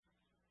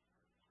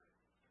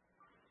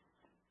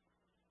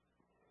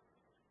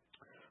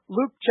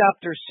Luke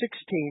chapter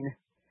 16,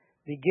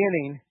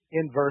 beginning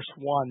in verse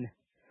 1.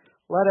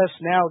 Let us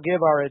now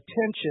give our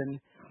attention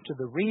to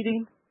the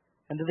reading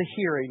and to the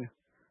hearing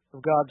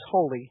of God's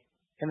holy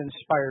and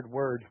inspired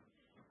word.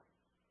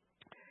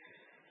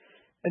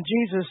 And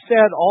Jesus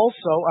said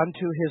also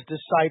unto his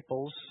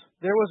disciples,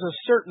 There was a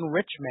certain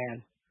rich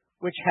man,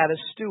 which had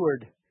a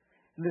steward,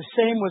 and the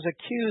same was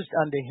accused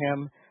unto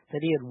him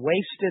that he had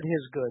wasted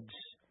his goods.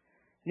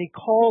 And he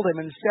called him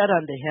and said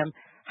unto him,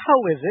 How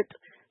is it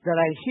that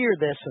I hear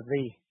this of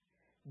thee?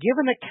 Give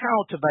an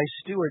account of thy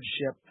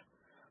stewardship,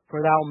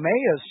 for thou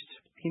mayest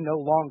be no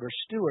longer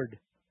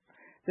steward.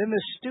 Then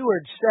the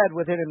steward said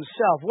within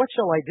himself, What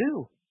shall I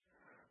do?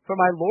 For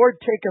my Lord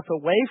taketh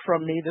away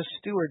from me the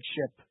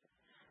stewardship.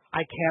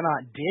 I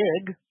cannot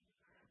dig.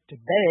 To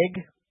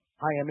beg,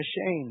 I am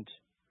ashamed.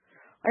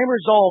 I am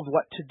resolved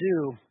what to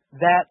do,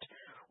 that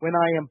when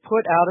I am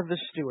put out of the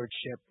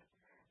stewardship,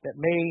 that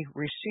may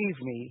receive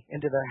me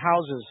into their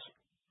houses.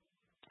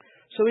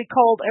 So he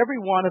called every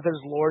one of his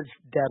Lord's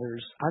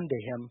debtors unto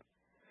him,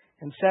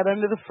 and said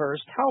unto the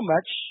first, How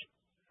much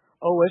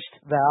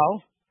owest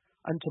thou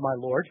unto my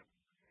Lord?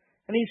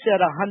 And he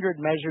said,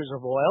 100 measures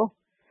of oil.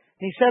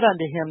 And he said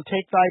unto him,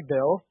 Take thy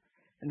bill,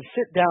 and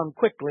sit down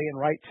quickly, and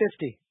write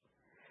 50.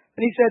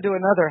 And he said to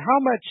another, How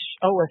much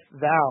owest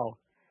thou?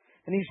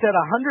 And he said,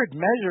 100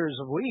 measures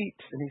of wheat.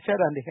 And he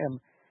said unto him,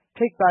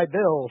 Take thy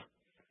bill,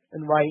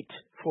 and write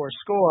 80.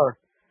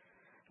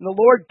 And the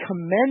Lord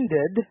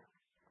commended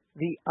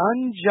the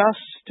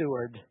unjust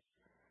steward,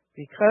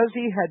 because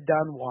he had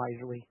done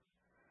wisely.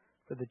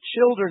 For the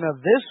children of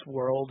this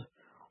world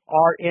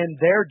are in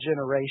their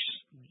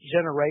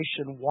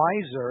generation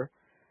wiser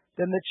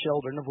than the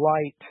children of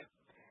light.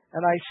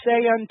 And I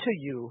say unto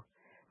you,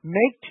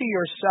 make to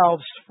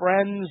yourselves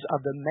friends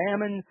of the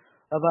mammon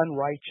of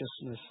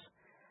unrighteousness,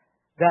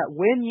 that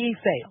when ye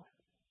fail,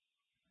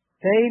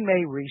 they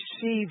may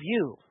receive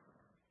you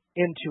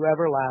into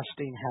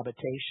everlasting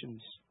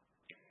habitations.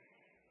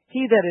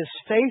 He that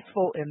is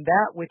faithful in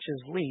that which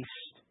is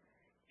least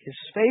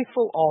is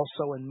faithful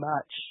also in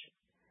much.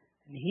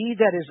 And he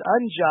that is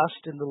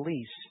unjust in the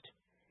least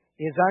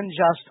is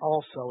unjust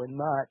also in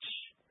much.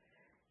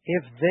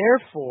 If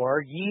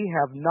therefore ye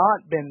have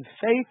not been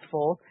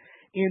faithful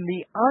in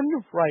the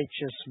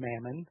unrighteous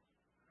mammon,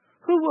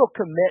 who will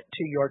commit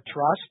to your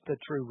trust the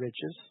true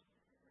riches?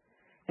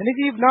 And if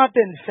ye have not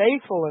been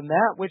faithful in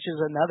that which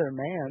is another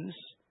man's,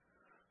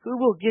 who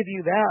will give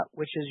you that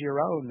which is your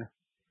own?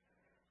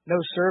 No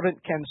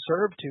servant can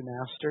serve two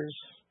masters,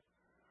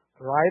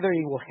 for either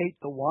he will hate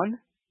the one,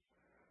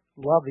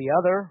 love the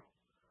other,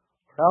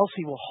 or else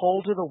he will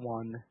hold to the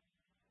one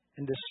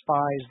and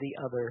despise the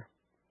other.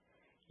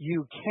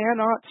 You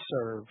cannot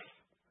serve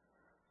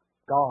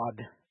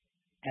God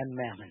and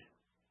mammon.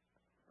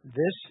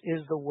 This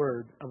is the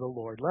word of the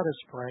Lord. Let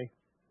us pray.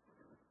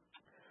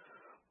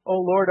 O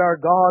Lord our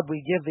God,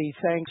 we give thee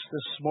thanks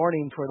this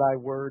morning for thy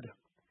word.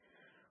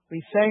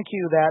 We thank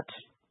you that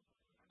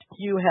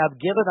you have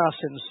given us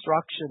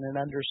instruction and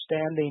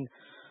understanding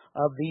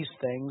of these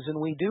things, and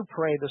we do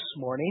pray this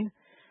morning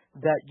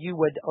that you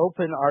would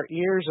open our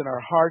ears and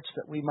our hearts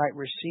that we might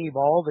receive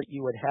all that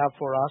you would have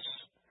for us.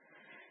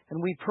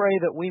 And we pray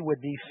that we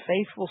would be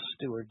faithful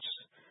stewards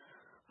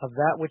of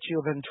that which you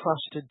have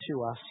entrusted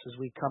to us as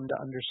we come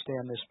to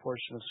understand this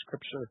portion of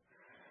Scripture.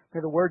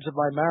 May the words of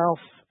my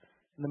mouth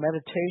and the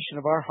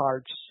meditation of our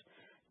hearts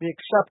be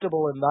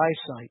acceptable in thy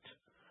sight,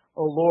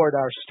 O Lord,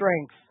 our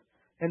strength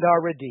and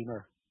our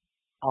Redeemer.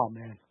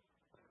 Amen.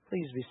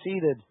 Please be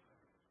seated.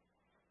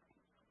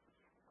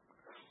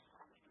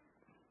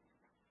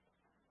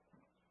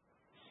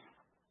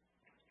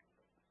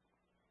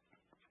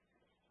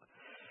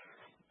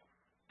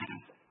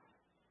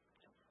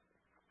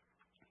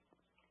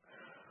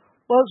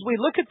 Well, as we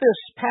look at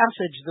this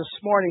passage this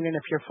morning, and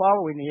if you're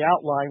following the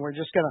outline, we're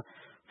just going to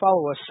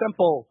follow a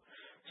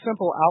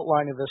simple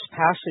outline of this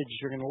passage.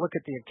 You're going to look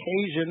at the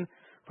occasion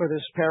for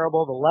this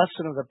parable, the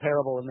lesson of the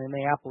parable, and then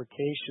the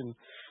application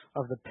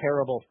of the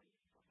parable.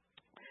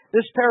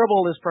 This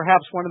parable is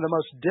perhaps one of the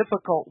most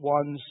difficult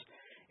ones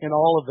in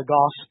all of the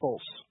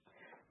Gospels.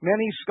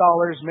 Many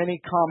scholars, many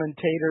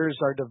commentators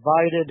are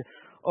divided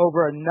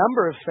over a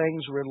number of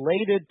things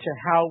related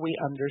to how we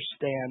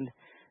understand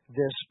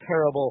this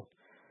parable.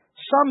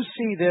 Some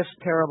see this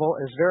parable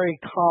as very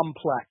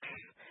complex,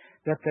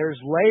 that there's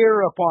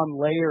layer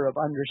upon layer of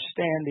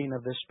understanding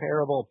of this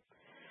parable.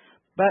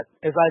 But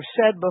as I've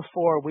said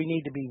before, we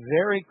need to be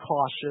very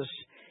cautious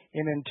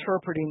in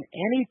interpreting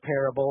any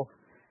parable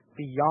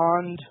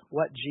beyond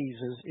what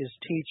Jesus is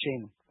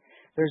teaching.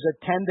 There's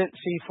a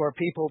tendency for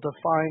people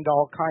to find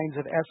all kinds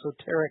of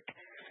esoteric,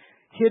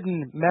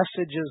 hidden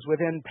messages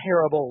within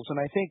parables, and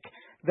I think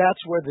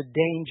that's where the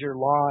danger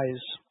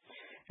lies.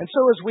 And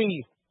so as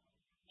we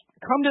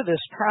come to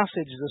this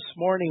passage this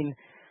morning,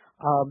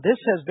 this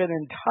has been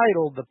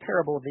entitled The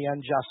Parable of the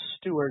Unjust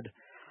Steward.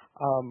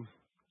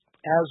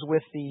 As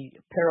with the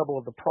parable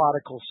of the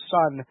prodigal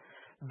son,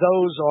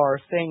 those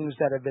are things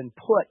that have been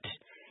put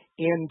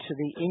into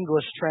the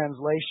English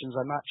translations.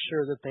 I'm not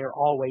sure that they're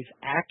always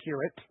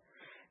accurate.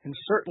 And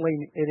certainly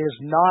it is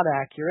not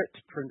accurate,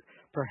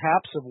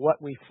 perhaps, of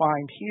what we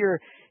find here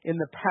in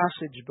the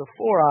passage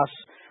before us.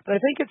 But I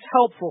think it's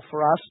helpful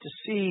for us to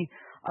see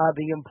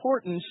the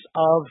importance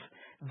of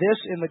this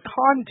in the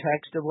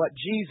context of what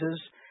Jesus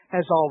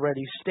has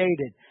already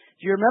stated.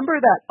 Do you remember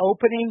that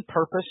opening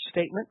purpose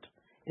statement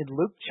in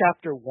Luke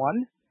chapter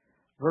 1,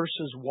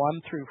 verses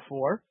 1 through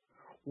 4?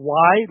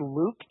 Why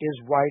Luke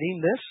is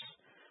writing this?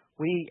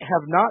 We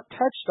have not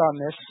touched on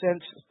this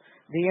since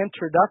the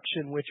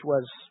introduction, which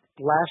was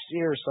last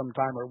year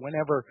sometime, or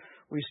whenever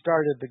we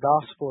started the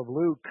Gospel of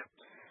Luke.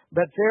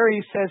 But there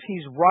he says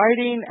he's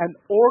writing an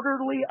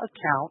orderly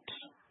account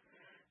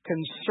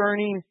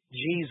concerning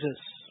Jesus.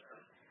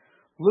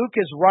 Luke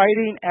is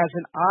writing as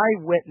an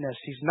eyewitness.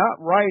 He's not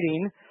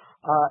writing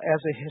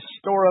as a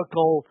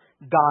historical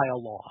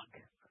dialogue.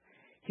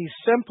 He's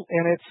simple,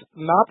 and it's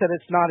not that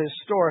it's not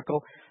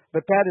historical,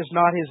 but that is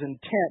not his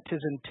intent.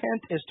 His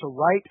intent is to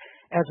write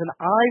as an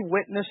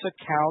eyewitness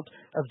account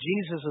of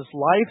Jesus'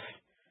 life,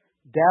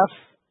 death,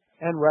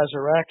 and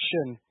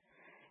resurrection.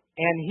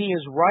 And he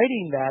is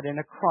writing that in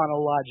a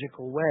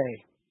chronological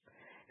way.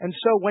 And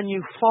so when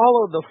you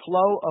follow the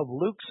flow of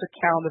Luke's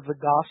account of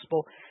the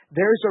gospel,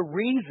 there's a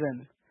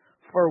reason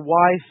for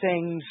why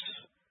things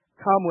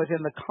come within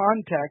the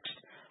context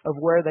of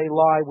where they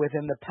lie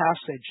within the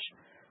passage.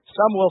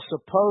 Some will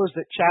suppose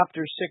that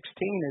chapter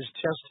 16 is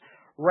just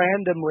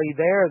randomly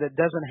there that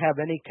doesn't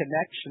have any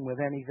connection with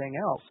anything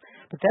else.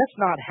 But that's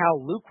not how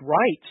Luke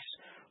writes.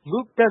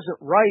 Luke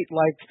doesn't write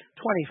like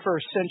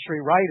 21st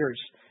century writers.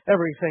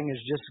 Everything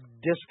is just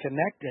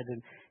disconnected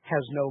and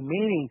has no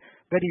meaning.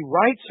 But he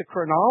writes a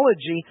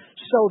chronology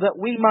so that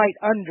we might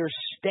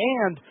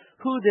understand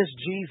who this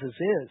Jesus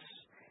is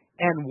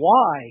and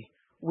why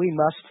we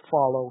must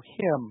follow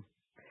him.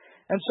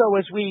 And so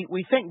as we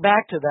think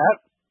back to that,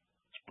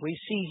 we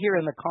see here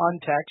in the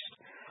context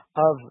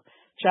of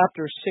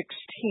chapter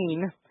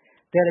 16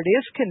 that it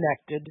is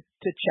connected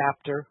to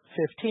chapter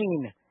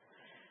 15.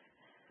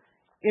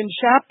 In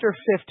chapter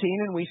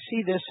 15, and we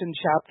see this in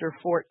chapter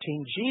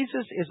 14,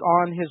 Jesus is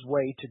on his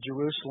way to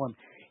Jerusalem.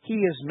 He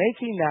is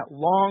making that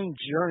long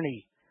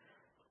journey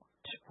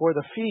for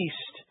the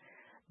feast,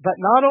 but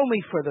not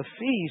only for the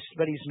feast,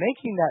 but he's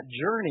making that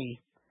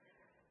journey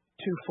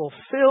to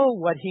fulfill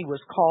what he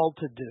was called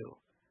to do,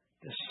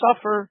 to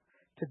suffer,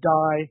 to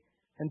die,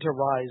 and to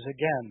rise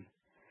again,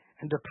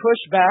 and to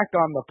push back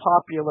on the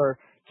popular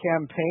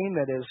campaign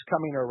that is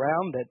coming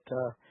around that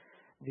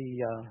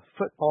the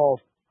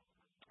football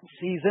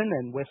season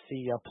and with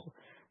the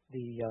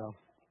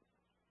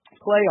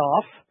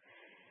playoff,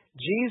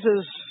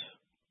 Jesus,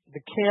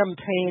 the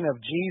campaign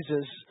of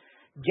Jesus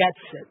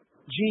gets it.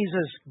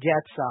 Jesus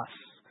gets us.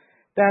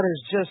 That is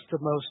just the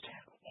most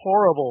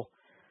horrible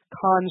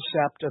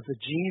concept of the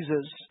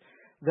Jesus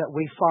that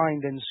we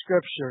find in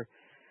Scripture.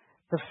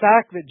 The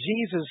fact that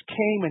Jesus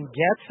came and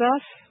gets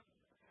us?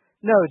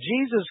 No,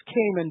 Jesus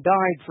came and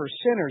died for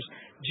sinners.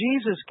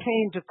 Jesus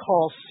came to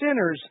call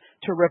sinners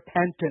to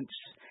repentance.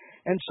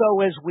 And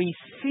so as we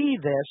see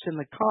this in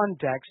the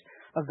context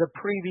of the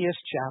previous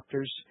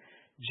chapters,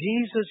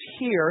 Jesus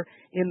here,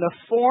 in the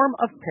form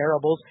of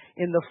parables,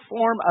 in the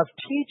form of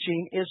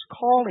teaching, is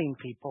calling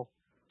people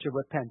to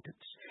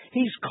repentance.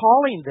 He's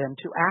calling them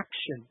to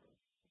action.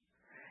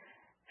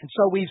 And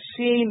so we've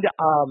seen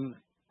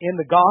in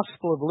the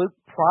Gospel of Luke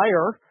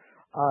prior,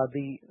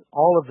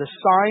 all of the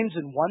signs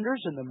and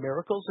wonders and the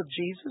miracles of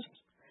Jesus.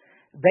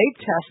 They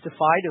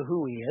testify to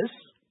who he is.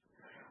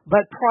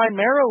 But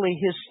primarily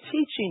his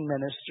teaching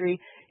ministry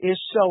is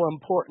so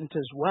important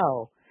as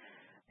well,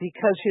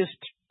 because his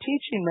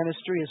teaching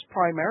ministry is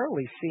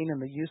primarily seen in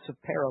the use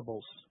of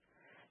parables.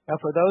 Now,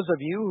 for those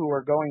of you who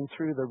are going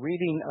through the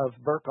reading of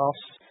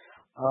Berkhoff's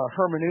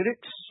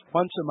hermeneutics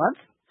once a month,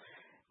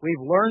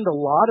 we've learned a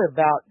lot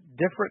about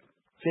different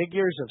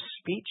figures of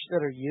speech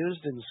that are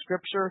used in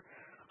Scripture.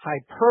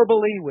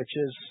 Hyperbole, which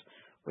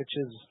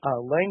is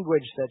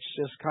language that's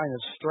just kind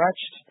of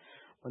stretched.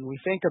 When we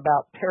think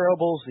about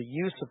parables, the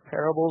use of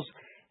parables,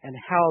 and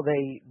how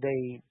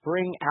they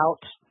bring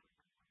out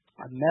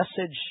a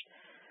message,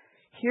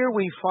 here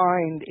we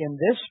find in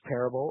this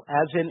parable,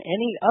 as in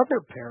any other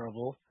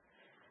parable,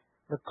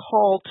 the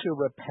call to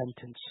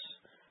repentance,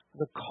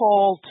 the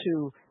call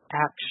to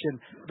action,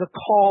 the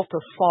call to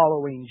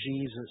following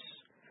Jesus.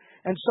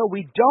 And so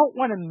we don't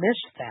want to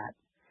miss that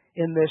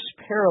in this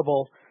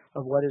parable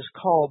of what is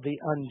called the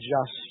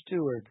unjust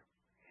steward.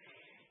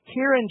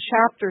 Here in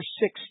chapter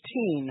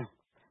 16,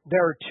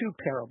 there are two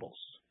parables.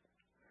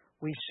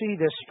 We see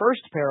this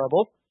first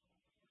parable,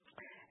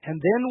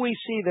 and then we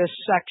see this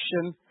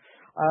section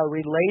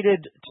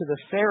related to the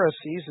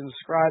Pharisees and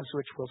scribes,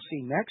 which we'll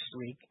see next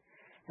week.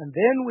 And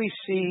then we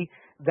see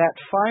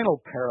that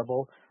final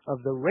parable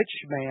of the rich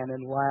man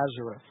and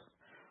Lazarus.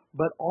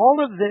 But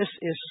all of this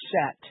is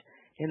set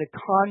in a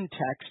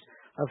context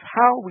of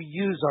how we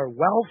use our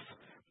wealth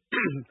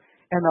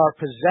and our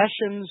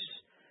possessions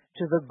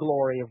to the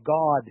glory of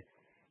God.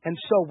 And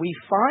so we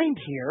find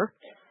here,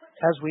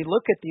 as we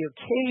look at the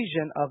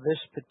occasion of this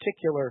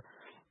particular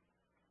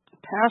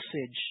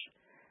passage,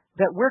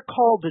 that we're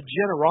called to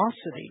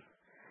generosity,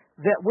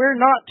 that we're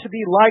not to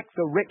be like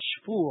the rich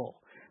fool,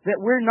 that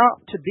we're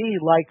not to be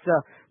like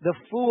the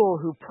fool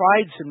who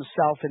prides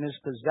himself in his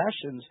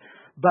possessions,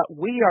 but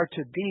we are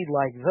to be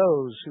like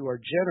those who are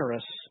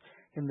generous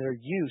in their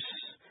use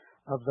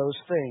of those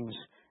things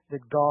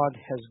that God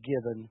has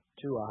given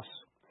to us.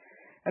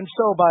 And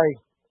so by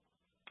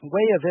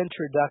way of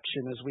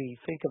introduction, as we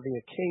think of the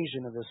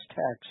occasion of this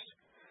text,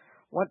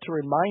 I want to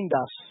remind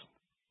us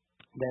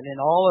that in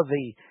all of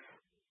the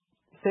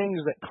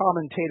things that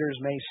commentators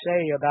may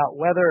say about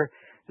whether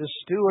the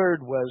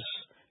steward was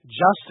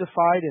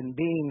justified in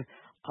being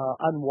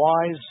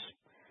unwise,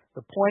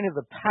 the point of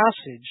the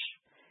passage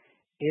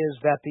is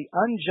that the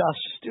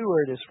unjust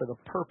steward is for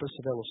the purpose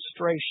of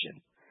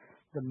illustration.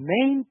 The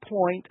main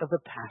point of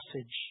the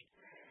passage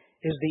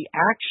is the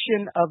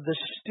action of the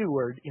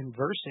steward in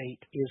verse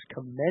 8 is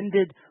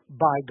commended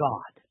by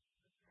God.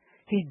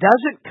 He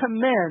doesn't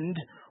commend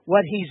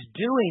what he's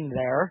doing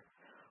there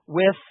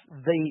with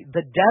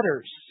the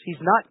debtors.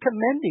 He's not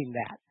commending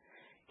that.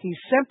 He's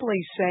simply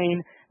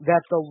saying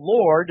that the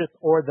Lord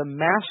or the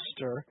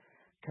master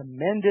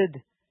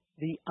commended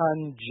the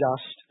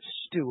unjust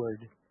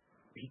steward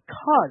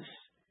because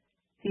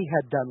he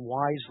had done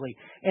wisely.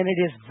 And it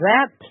is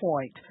that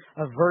point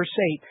of verse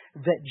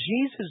 8 that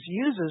Jesus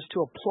uses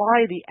to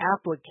apply the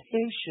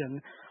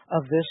application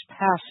of this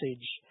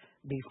passage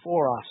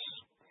before us.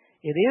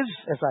 It is,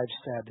 as I've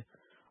said,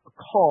 a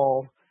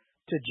call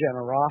to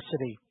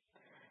generosity.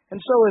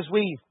 And so as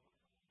we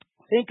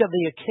think of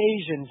the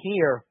occasion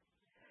here,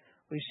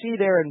 we see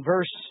there in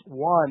verse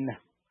 1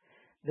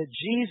 that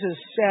Jesus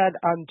said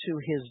unto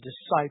his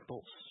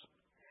disciples.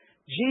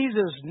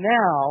 Jesus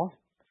now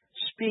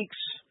speaks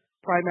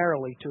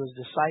primarily to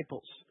his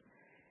disciples.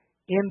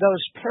 In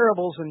those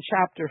parables in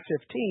chapter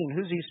 15,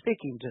 who's he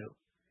speaking to?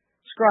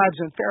 Scribes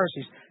and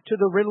Pharisees, to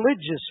the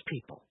religious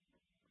people.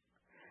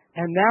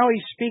 And now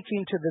he's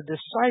speaking to the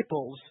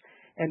disciples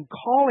and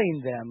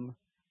calling them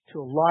to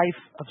a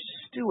life of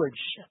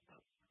stewardship.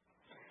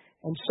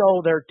 And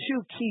so there are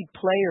two key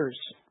players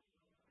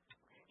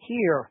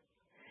here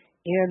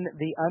in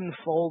the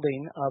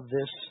unfolding of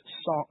this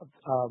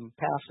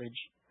passage.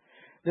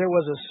 There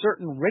was a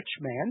certain rich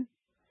man.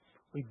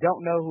 We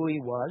don't know who he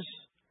was.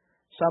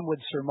 Some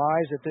would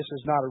surmise that this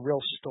is not a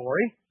real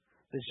story.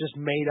 It's just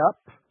made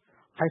up.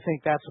 I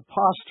think that's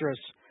preposterous.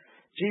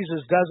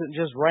 Jesus doesn't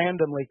just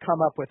randomly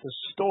come up with a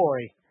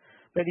story,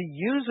 but he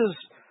uses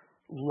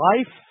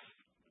life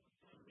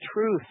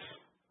truth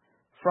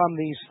from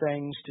these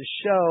things to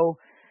show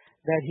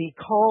that he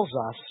calls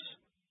us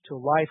to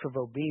a life of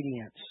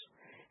obedience.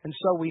 And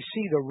so we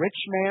see the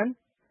rich man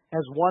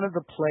as one of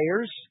the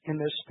players in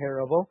this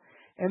parable,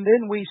 and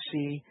then we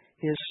see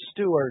his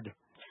steward.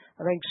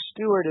 I think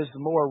steward is the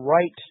more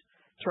right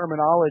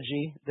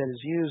terminology that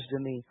is used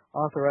in the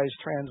Authorized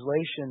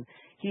Translation.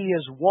 He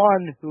is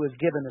one who is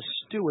given a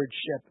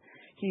stewardship.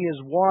 He is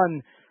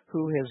one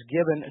who has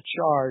given a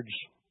charge.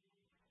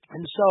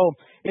 And so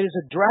it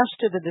is addressed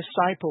to the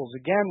disciples.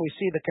 Again, we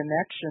see the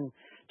connection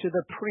to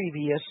the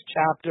previous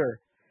chapter.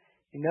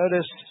 You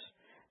notice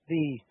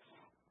the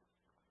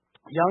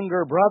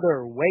younger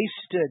brother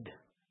wasted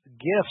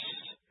gifts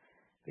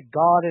that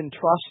God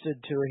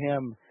entrusted to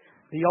him.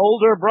 The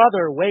older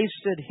brother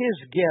wasted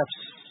his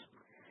gifts.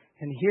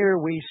 And here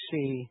we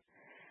see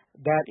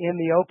that in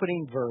the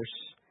opening verse,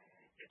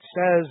 it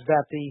says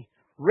that the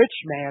rich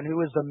man,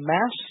 who is the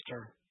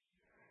master,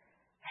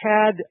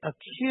 had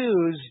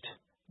accused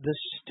the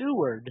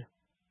steward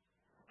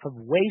of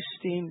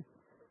wasting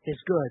his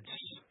goods.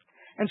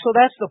 And so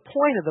that's the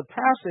point of the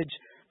passage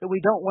that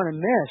we don't want to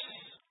miss.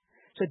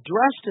 It's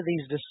addressed to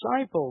these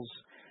disciples.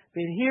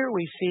 But here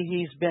we see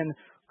he's been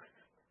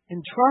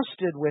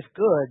entrusted with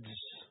goods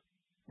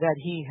that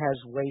he has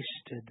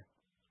wasted.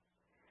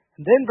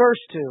 And then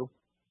verse 2,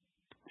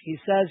 he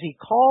says he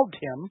called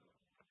him,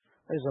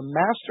 as a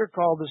master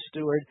called the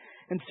steward,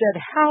 and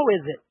said, How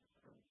is it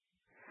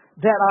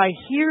that I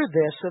hear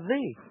this of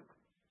thee?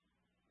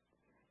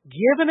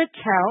 Give an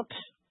account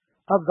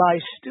of thy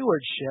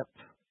stewardship,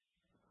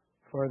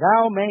 for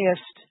thou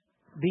mayest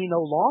be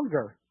no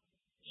longer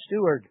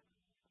steward.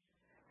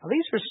 Now,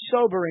 these are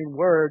sobering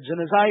words,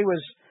 and as I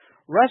was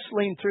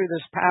wrestling through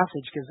this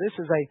passage, because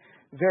this is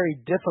a very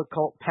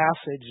difficult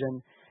passage,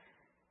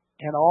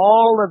 and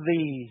all of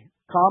the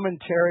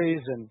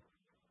commentaries and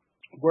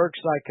works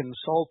I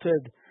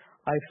consulted,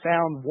 I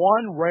found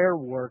one rare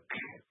work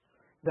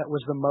that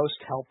was the most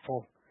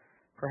helpful.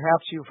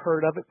 Perhaps you've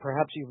heard of it,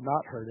 perhaps you've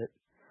not heard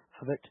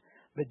of it,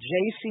 but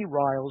J.C.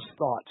 Ryle's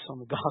thoughts on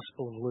the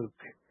Gospel of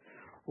Luke.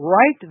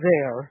 Right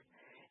there,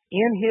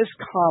 in his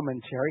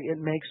commentary, it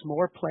makes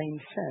more plain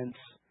sense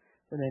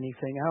than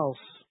anything else.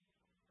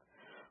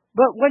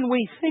 But when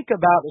we think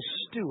about a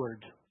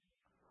steward,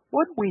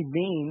 what do we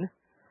mean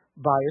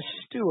by a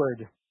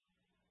steward?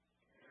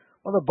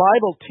 Well, the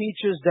Bible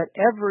teaches that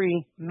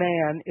every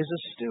man is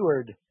a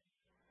steward.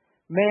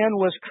 Man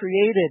was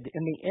created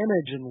in the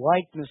image and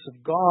likeness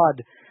of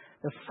God.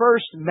 The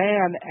first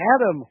man,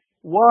 Adam,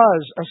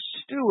 was a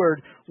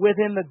steward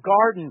within the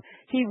garden.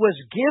 He was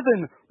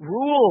given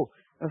rule,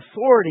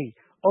 authority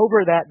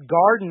over that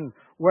garden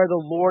where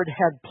the Lord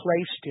had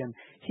placed him.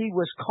 He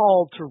was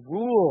called to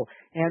rule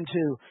and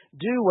to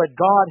do what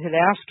God had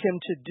asked him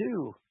to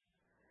do.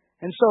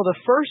 And so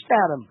the first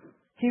Adam,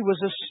 he was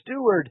a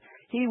steward.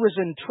 He was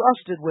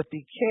entrusted with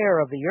the care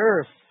of the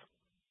earth.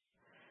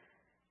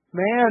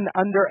 Man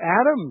under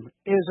Adam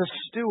is a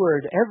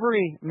steward.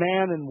 Every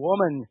man and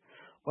woman,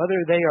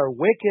 whether they are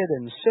wicked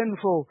and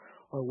sinful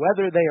or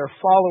whether they are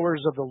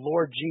followers of the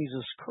Lord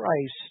Jesus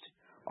Christ,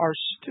 are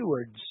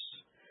stewards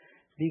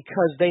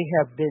because they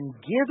have been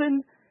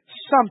given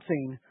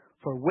something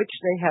for which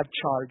they have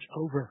charge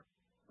over.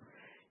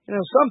 You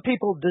know, some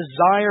people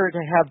desire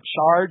to have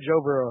charge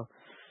over a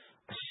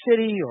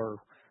city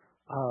or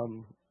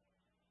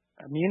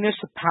a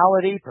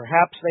municipality.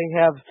 Perhaps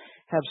they have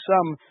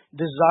some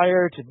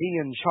desire to be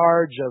in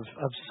charge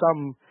of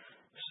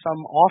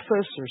some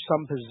office or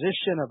some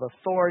position of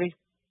authority.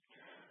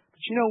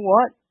 But you know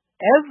what?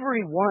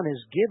 Everyone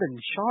is given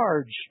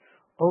charge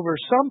over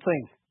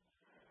something.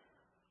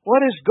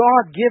 What has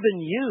God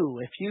given you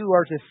if you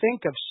are to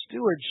think of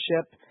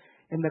stewardship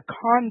in the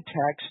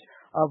context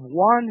of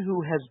one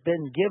who has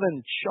been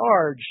given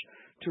charge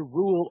to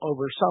rule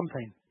over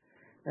something?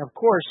 Now, of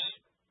course,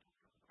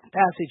 the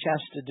passage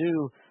has to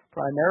do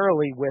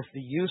primarily with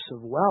the use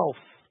of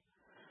wealth.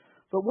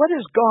 But what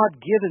has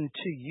God given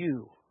to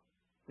you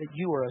that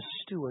you are a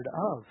steward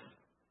of?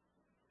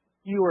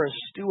 You are a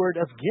steward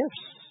of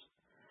gifts.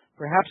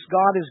 Perhaps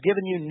God has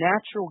given you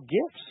natural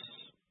gifts.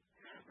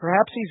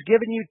 Perhaps He's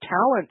given you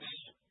talents.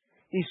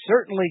 He's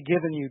certainly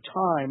given you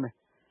time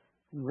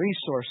and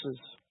resources.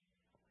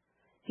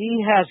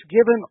 He has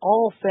given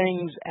all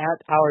things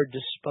at our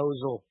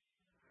disposal.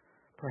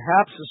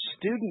 Perhaps a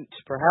student,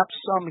 perhaps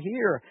some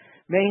here,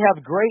 may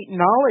have great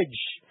knowledge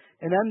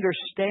and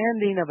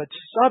understanding of its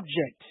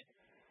subject,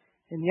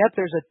 and yet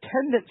there's a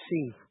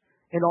tendency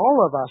in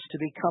all of us to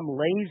become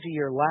lazy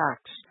or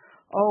lax.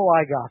 Oh,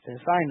 I got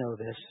this, I know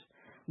this.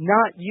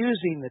 Not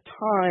using the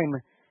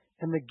time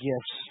and the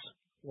gifts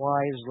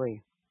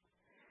wisely.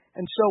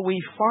 And so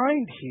we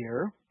find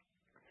here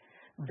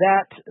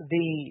that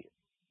the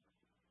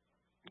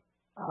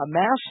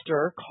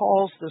master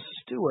calls the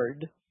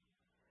steward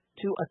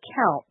to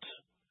account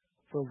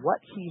for what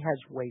he has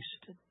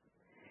wasted.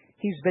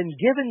 He's been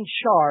given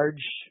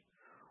charge,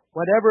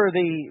 whatever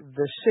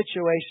the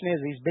situation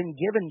is, he's been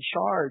given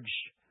charge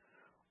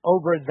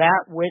over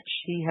that which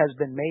he has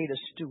been made a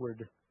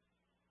steward.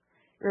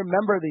 You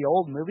remember the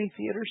old movie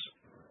theaters?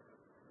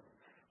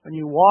 When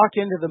you walk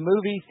into the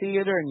movie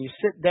theater and you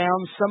sit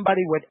down,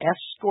 somebody would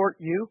escort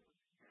you.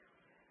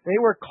 They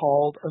were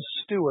called a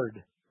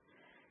steward.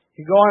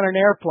 You go on an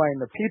airplane,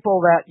 the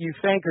people that you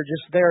think are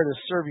just there to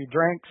serve you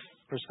drinks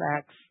or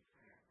snacks,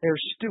 they're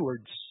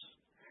stewards.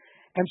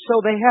 And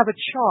so they have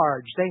a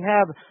charge, they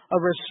have a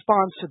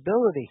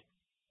responsibility.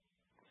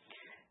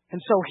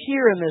 And so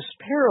here in this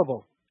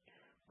parable,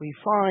 we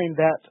find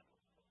that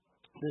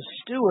the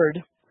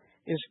steward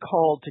is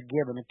called to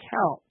give an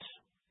account.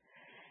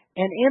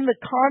 And in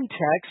the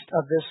context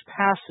of this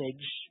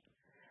passage,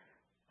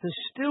 the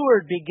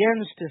steward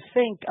begins to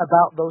think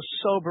about those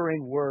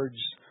sobering words,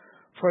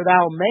 "For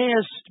thou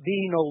mayest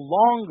be no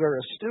longer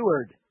a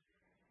steward."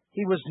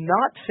 He was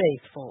not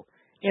faithful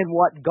in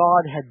what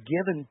God had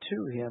given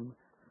to him,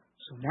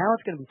 so now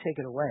it's going to be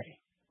taken away.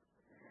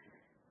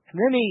 And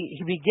then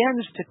he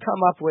begins to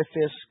come up with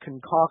this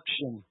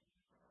concoction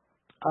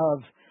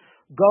of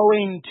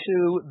going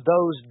to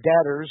those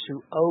debtors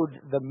who owed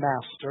the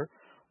master,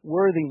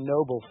 worthy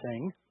noble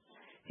thing.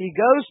 He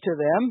goes to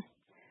them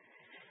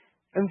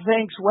and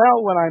thinks,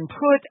 well, when I'm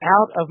put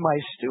out of my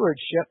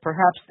stewardship,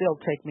 perhaps they'll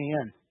take me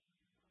in.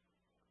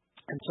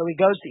 And so he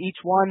goes to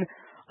each one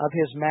of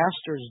his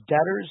master's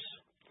debtors,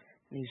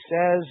 and he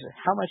says,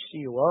 how much do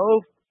you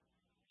owe?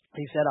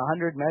 He said,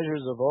 100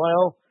 measures of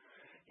oil.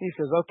 He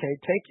says, okay,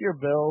 take your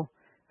bill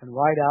and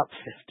write out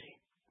 50.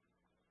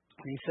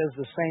 And he says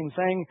the same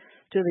thing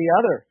to the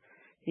other.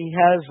 He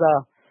has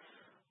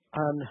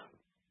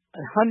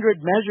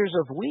 100 measures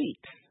of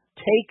wheat.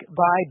 Take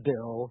thy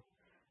bill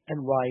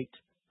and write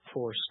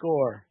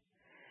 80.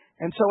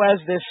 And so as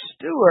this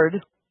steward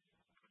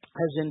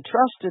has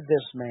entrusted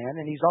this man,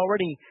 and he's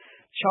already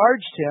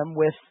charged him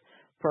with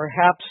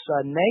perhaps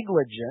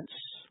negligence,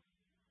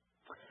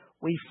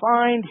 we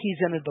find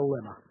he's in a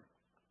dilemma.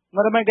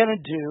 What am I going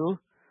to do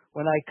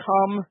when I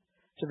come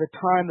to the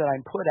time that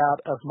I'm put out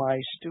of my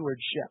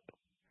stewardship?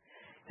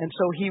 And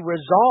so he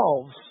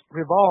resolves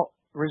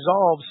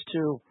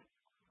to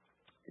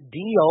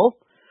deal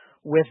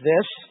with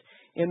this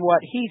in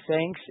what he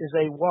thinks is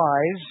a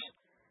wise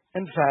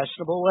and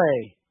fashionable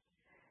way.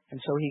 And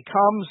so he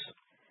comes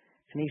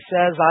and he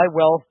says, I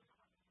will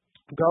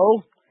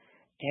go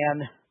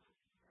and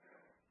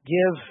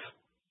give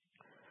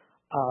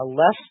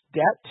less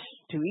debt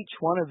to each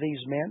one of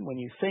these men. When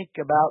you think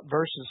about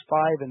verses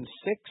 5 and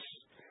 6,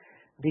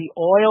 the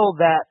oil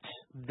that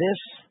this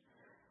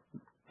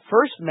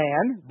first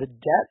man, the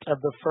debt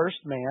of the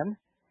first man,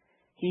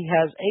 he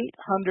has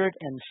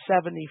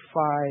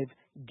 875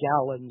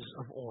 gallons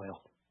of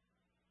oil.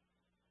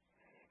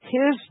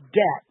 His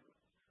debt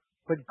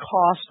would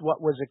cost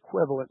what was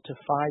equivalent to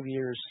 5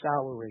 years'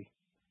 salary.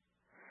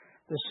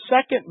 The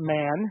second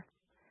man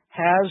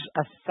has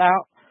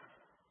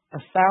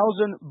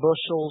 1,000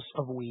 bushels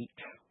of wheat.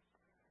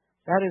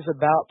 That is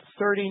about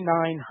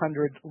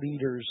 3,900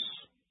 liters,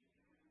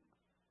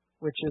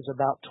 which is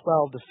about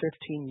 12 to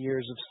 15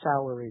 years of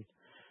salary.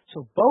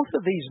 So both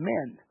of these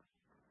men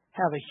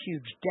have a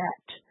huge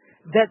debt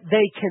that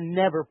they can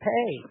never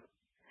pay.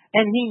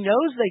 And he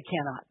knows they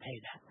cannot pay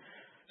that.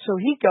 So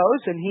he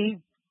goes and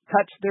he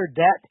cuts their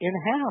debt in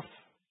half.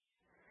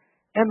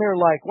 And they're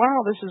like,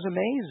 wow, this is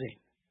amazing.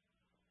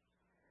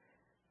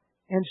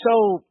 And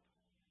so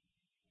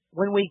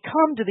when we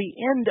come to the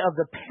end of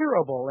the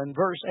parable in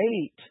verse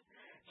 8,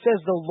 it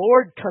says, the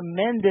Lord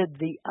commended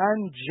the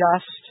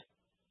unjust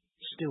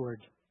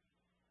steward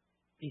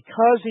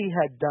because he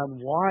had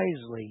done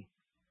wisely.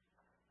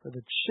 For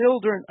the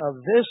children of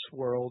this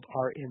world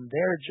are in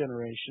their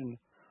generation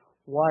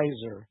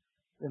wiser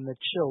than the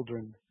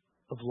children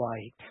of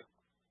light.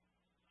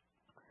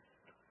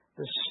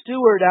 The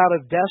steward out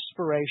of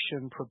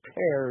desperation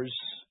prepares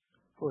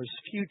for his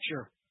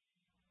future.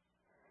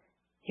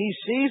 He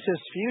sees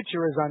his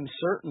future as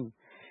uncertain.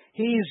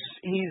 He's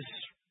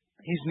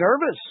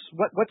nervous.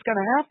 What's going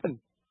to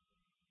happen?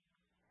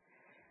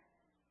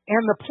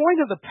 And the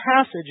point of the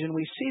passage, and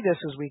we see this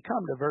as we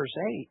come to verse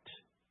 8,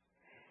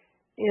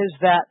 is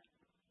that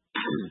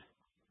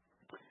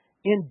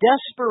in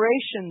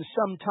desperation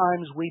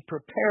sometimes we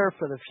prepare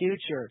for the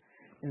future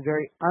in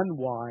very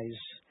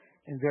unwise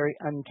and very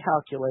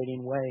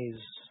uncalculating ways.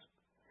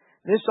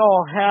 This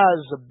all has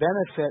a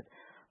benefit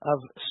of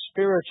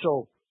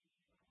spiritual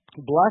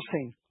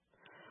blessing.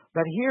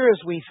 But here,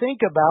 as we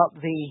think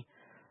about the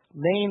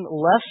main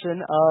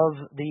lesson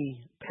of the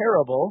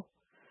parable,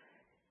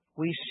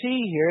 we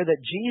see here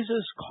that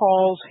Jesus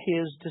calls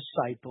his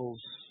disciples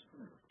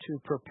to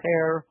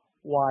prepare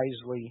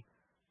wisely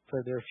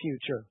for their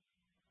future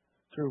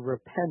through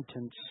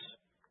repentance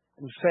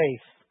and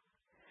faith.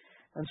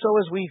 And so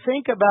as we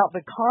think about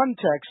the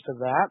context of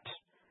that,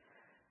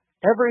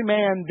 every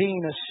man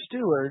being a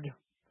steward,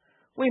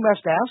 we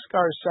must ask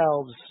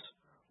ourselves,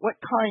 what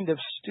kind of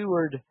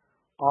steward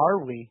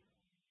are we?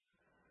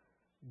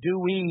 Do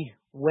we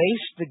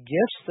waste the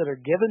gifts that are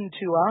given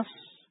to us?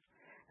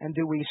 And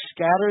do we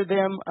scatter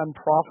them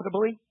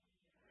unprofitably?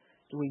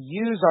 Do we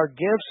use our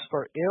gifts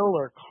for ill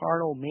or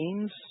carnal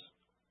means?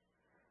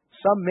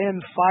 Some men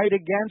fight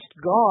against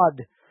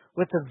God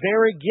with the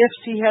very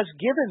gifts He has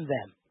given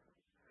them.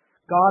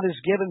 God has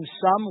given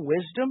some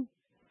wisdom,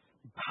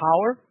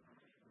 power,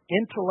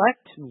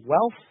 intellect, and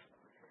wealth.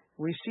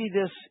 We see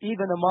this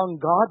even among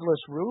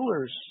godless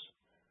rulers,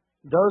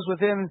 those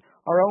within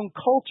our own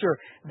culture.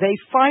 They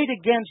fight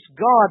against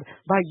God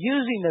by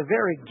using the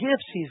very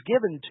gifts He's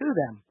given to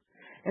them.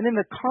 And in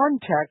the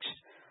context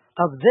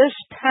of this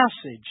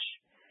passage,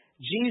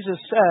 Jesus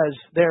says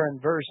there in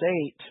verse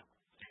 8,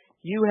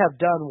 "You have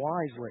done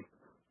wisely."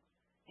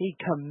 He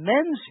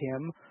commends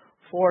him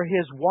for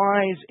his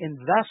wise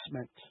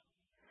investment.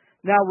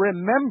 Now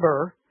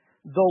remember,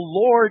 the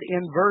Lord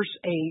in verse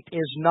 8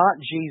 is not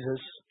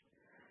Jesus.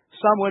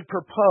 Some would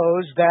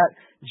propose that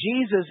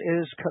Jesus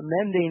is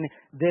commending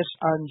this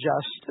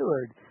unjust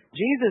steward.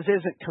 Jesus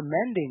isn't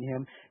commending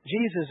him.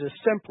 Jesus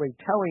is simply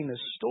telling the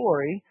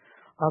story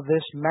of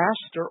this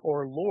master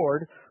or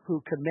Lord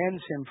who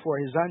commends him for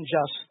his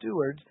unjust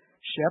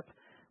stewardship.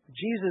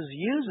 Jesus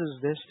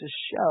uses this to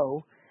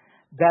show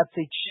that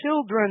the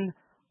children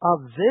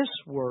of this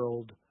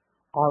world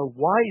are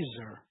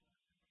wiser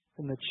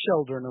than the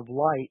children of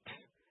light.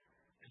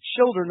 The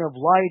children of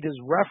light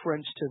is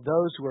reference to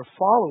those who are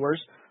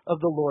followers of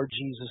the Lord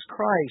Jesus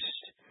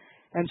Christ.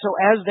 And so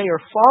as they are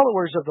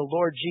followers of the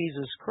Lord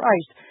Jesus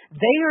Christ,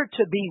 they are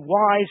to be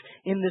wise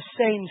in the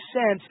same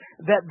sense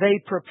that they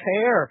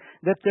prepare,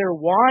 that they're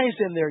wise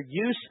in their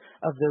use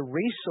of the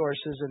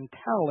resources and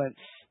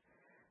talents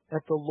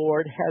that the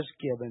Lord has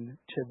given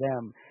to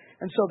them.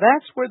 And so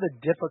that's where the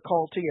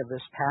difficulty of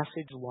this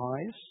passage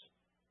lies.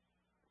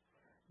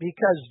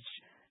 Because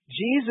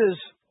Jesus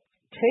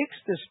takes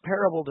this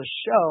parable to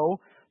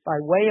show, by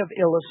way of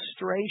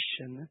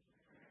illustration,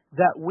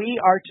 that we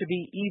are to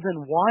be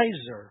even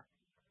wiser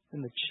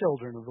than the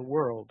children of the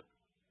world.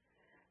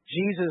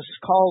 Jesus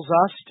calls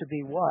us to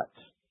be what?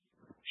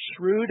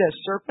 Shrewd as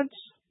serpents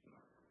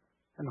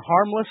and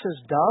harmless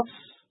as doves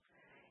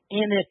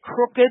in a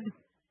crooked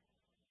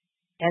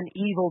and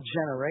evil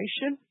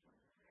generation.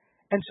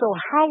 And so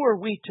how are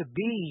we to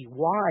be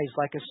wise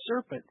like a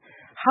serpent?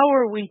 How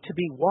are we to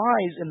be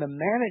wise in the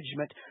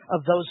management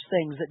of those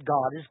things that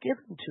God has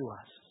given to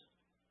us?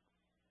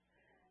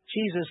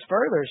 Jesus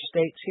further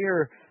states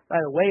here, by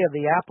the way of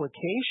the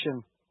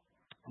application,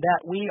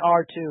 that we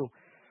are to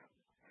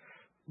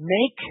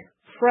make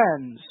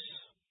friends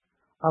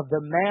of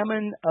the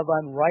mammon of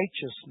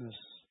unrighteousness,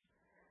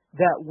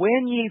 that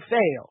when ye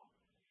fail,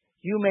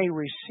 you may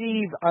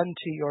receive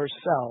unto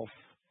yourself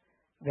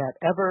that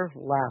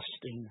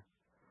everlasting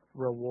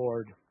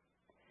reward.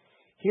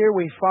 Here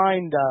we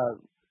find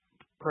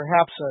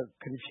perhaps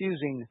a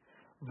confusing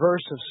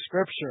verse of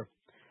Scripture,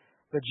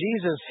 but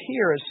Jesus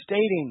here is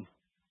stating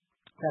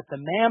that the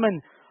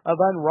mammon of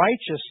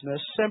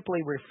unrighteousness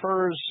simply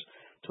refers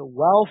to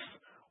wealth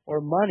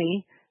or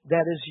money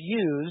that is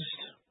used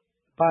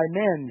by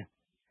men.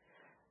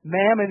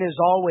 Mammon is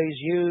always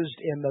used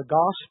in the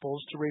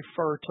Gospels to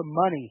refer to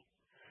money,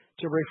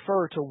 to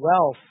refer to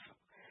wealth.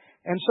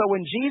 And so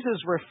when Jesus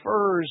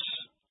refers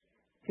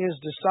His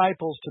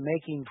disciples to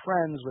making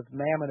friends with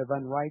mammon of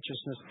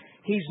unrighteousness,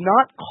 He's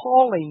not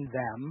calling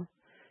them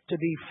to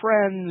be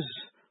friends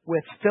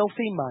with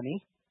filthy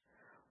money,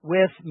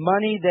 with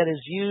money that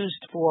is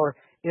used for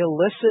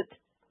illicit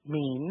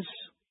means.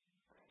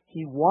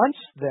 He wants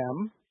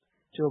them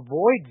to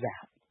avoid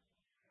that.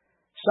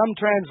 Some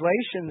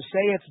translations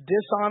say it's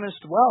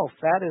dishonest wealth.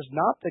 That is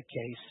not the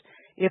case.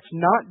 It's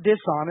not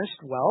dishonest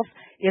wealth.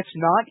 It's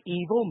not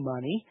evil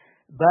money,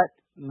 but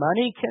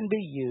money can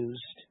be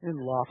used in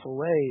lawful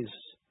ways.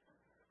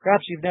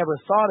 Perhaps you've never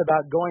thought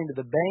about going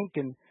to the bank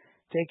and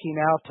taking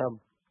out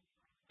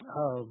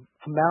an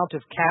amount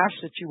of cash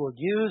that you will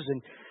use,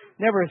 and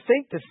never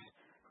think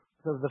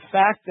of the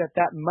fact that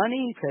that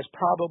money has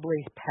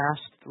probably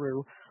passed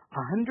through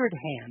 100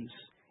 hands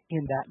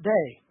in that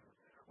day.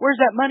 Where's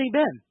that money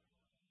been?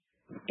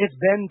 It's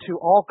been to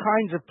all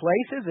kinds of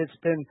places.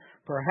 It's been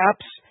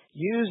perhaps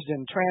used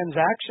in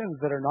transactions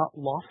that are not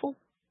lawful.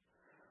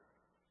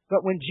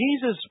 But when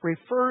Jesus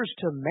refers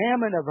to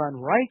mammon of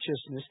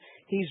unrighteousness,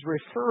 He's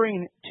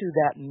referring to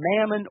that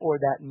mammon or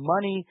that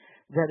money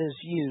that is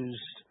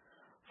used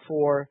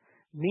for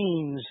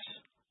means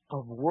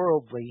of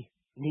worldly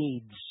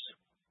needs.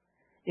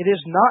 It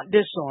is not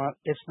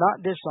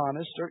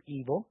dishonest or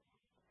evil.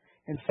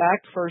 In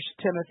fact, 1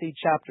 Timothy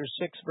chapter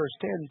 6 verse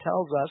 10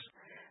 tells us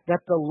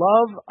that the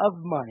love of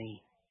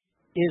money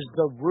is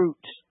the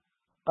root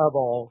of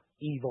all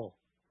evil.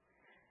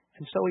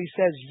 And so he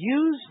says,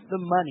 use the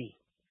money,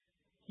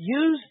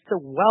 use the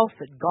wealth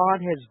that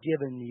God has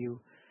given you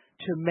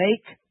to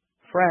make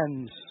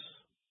friends,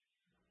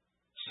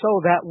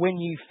 so that when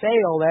you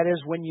fail, that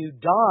is when you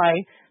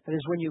die, that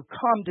is when you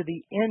come to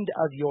the end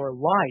of your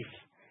life,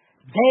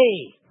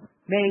 they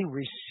may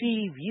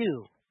receive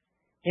you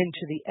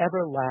into the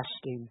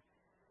everlasting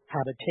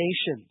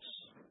habitations.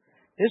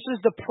 This is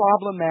the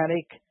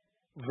problematic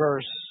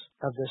verse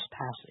of this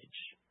passage.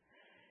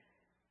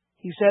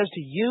 He says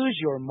to use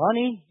your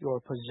money, your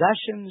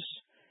possessions,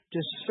 to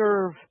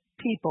serve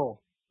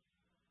people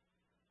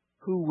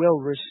who will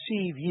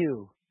receive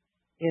you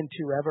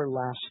into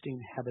everlasting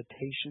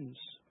habitations.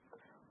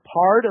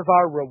 Part of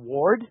our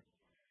reward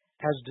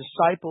as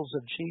disciples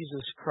of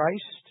Jesus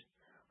Christ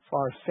for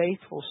our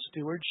faithful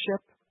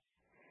stewardship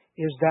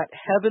is that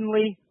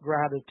heavenly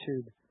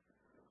gratitude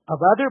of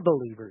other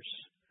believers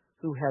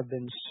who have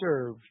been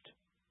served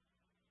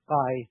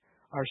by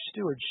our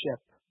stewardship.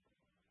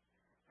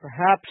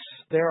 Perhaps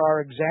there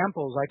are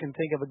examples, I can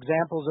think of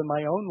examples in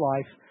my own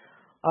life,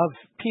 of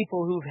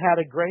people who've had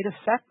a great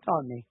effect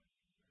on me.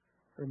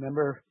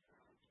 Remember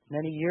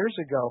many years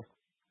ago,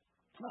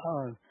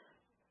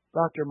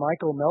 Dr.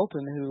 Michael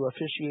Milton, who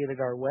officiated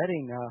our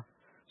wedding,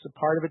 was a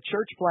part of a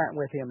church plant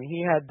with him.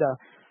 He had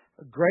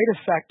a great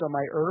effect on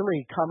my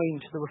early coming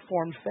to the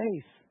Reformed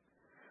faith.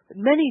 But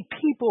many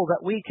people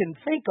that we can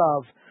think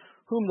of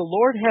whom the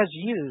Lord has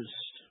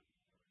used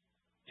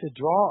to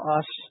draw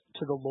us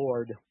to the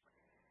Lord.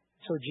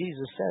 So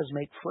Jesus says,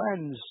 make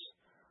friends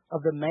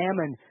of the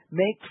mammon,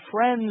 make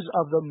friends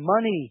of the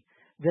money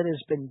that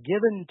has been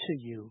given to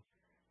you,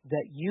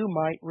 that you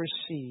might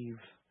receive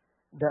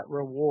that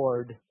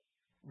reward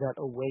that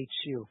awaits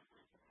you.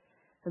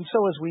 And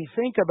so as we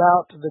think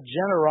about the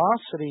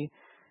generosity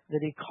that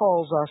He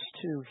calls us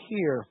to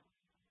here,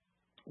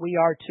 we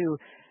are to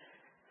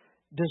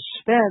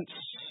dispense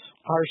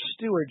our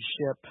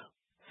stewardship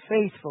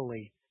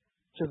faithfully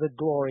to the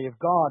glory of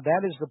God.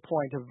 That is the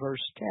point of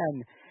verse 10.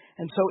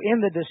 And so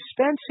in the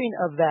dispensing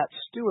of that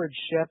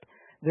stewardship,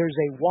 there's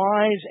a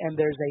wise and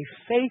there's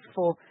a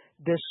faithful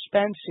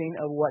dispensing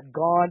of what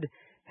God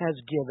has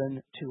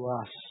given to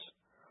us.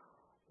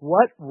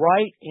 What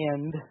right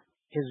end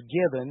is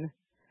given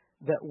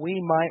that we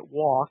might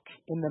walk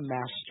in the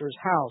Master's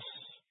house?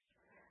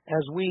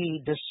 As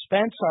we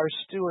dispense our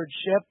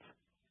stewardship,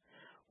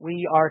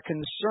 we are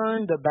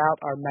concerned about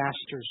our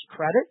Master's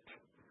credit.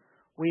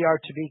 We are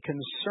to be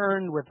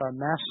concerned with our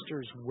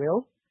Master's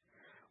will,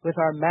 with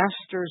our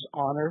Master's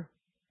honor,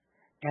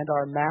 and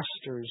our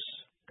Master's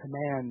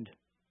command.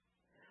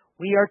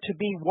 We are to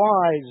be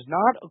wise,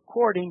 not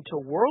according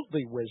to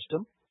worldly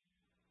wisdom,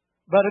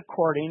 but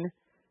according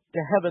to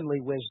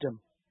heavenly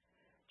wisdom.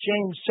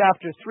 James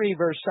chapter 3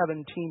 verse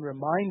 17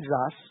 reminds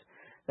us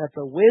that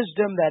the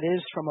wisdom that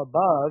is from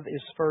above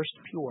is first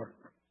pure,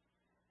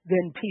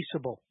 then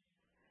peaceable,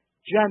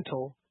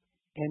 gentle,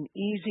 and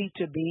easy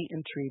to be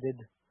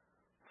entreated,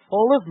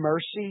 full of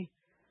mercy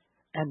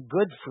and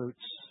good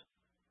fruits,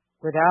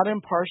 without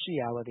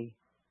impartiality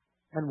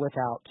and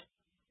without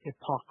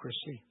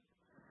hypocrisy.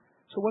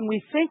 So when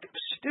we think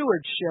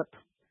stewardship,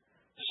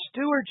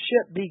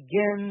 stewardship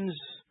begins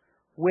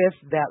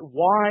with that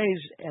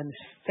wise and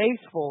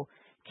faithful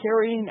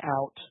carrying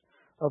out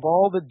of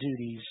all the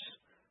duties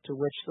to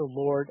which the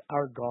Lord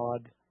our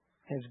God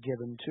has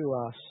given to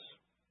us.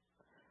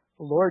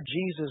 The Lord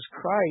Jesus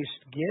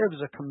Christ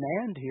gives a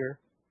command here.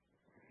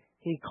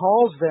 He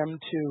calls them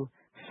to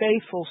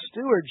faithful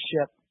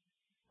stewardship.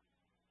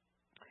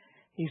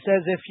 He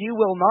says, if you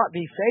will not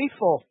be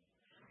faithful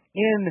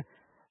in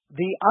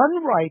the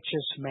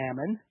unrighteous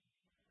mammon,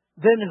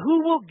 then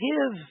who will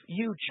give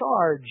you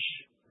charge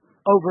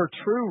over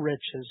true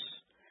riches?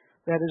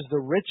 That is the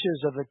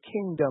riches of the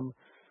kingdom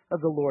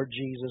of the Lord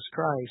Jesus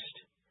Christ.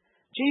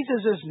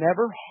 Jesus is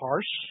never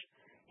harsh.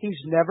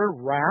 He's never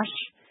rash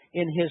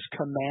in His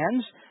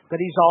commands, but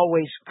He's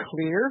always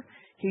clear.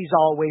 He's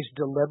always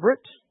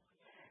deliberate.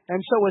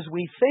 And so as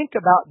we think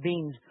about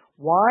being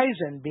wise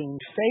and being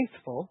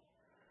faithful,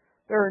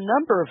 there are a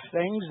number of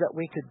things that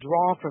we could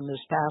draw from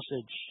this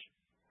passage.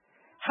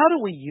 How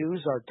do we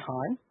use our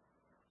time?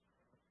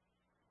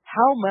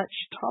 How much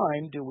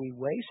time do we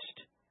waste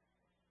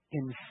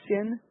in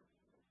sin,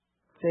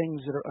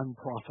 things that are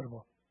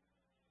unprofitable?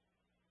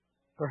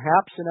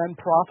 Perhaps in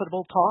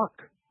unprofitable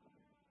talk.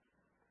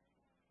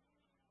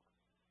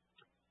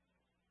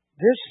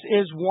 This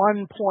is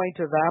one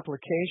point of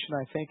application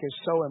I think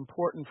is so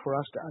important for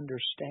us to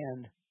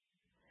understand,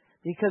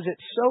 because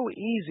it's so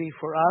easy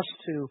for us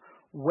to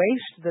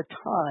waste the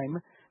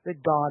time that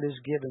God has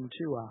given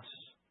to us.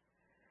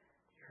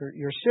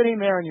 You're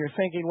sitting there and you're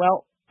thinking,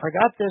 well, I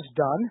got this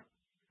done.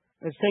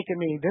 It's taken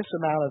me this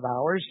amount of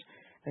hours.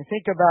 And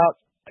think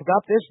about, I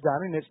got this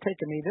done and it's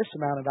taken me this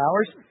amount of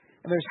hours.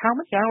 And there's how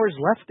many hours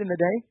left in the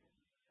day?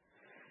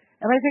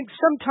 And I think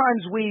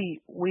sometimes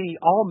we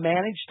all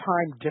manage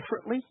time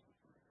differently.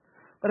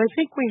 But I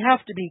think we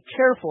have to be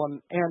careful.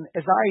 And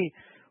as I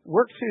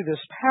worked through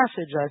this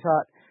passage, I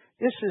thought,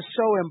 this is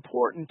so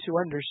important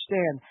to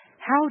understand.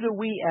 How do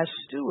we as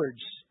stewards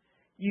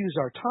use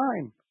our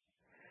time?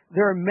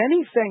 There are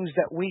many things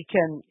that we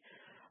can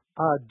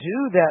do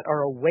that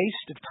are a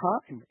waste of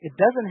time. It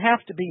doesn't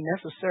have to be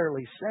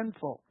necessarily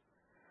sinful.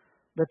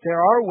 But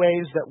there are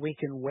ways that we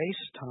can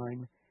waste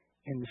time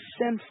in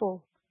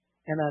sinful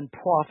and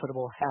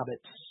unprofitable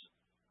habits.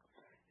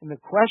 And the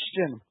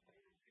question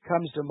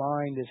comes to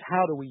mind is,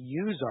 how do we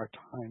use our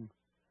time?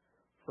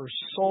 For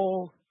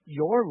soul,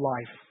 your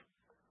life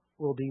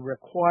will be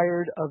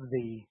required of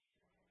thee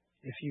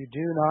if you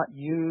do not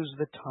use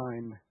the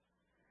time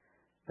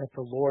that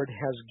the Lord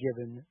has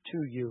given to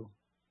you.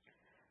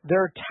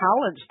 There are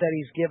talents that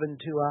He's given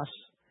to us,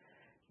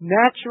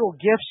 natural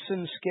gifts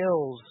and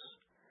skills,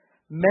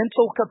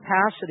 mental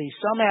capacity.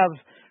 Some have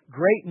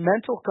great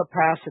mental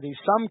capacity.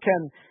 Some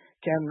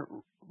can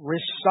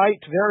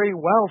recite very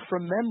well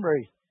from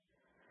memory.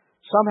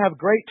 Some have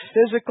great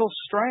physical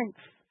strength.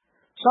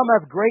 Some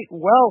have great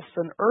wealth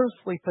and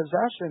earthly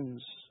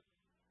possessions.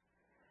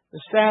 The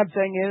sad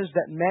thing is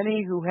that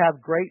many who have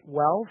great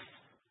wealth,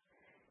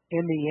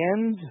 in the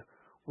end,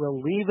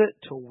 will leave it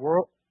to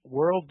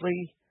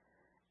worldly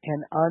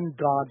and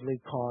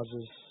ungodly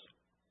causes.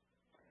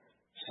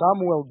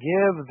 Some will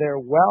give their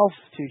wealth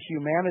to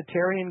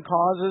humanitarian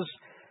causes.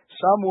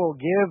 Some will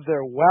give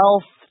their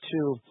wealth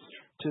to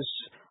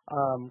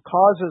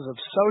causes of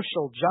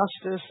social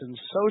justice and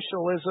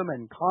socialism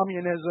and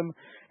communism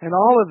and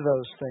all of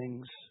those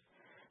things.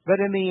 But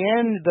in the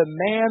end, the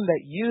man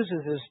that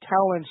uses his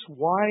talents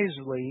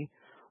wisely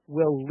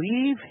will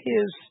leave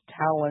his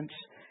talents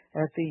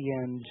at the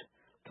end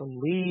to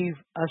leave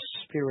a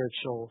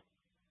spiritual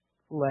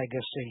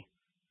legacy.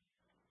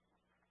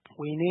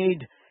 We need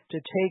to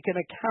take an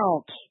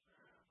account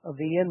of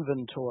the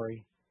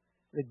inventory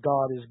that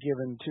God has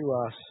given to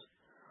us.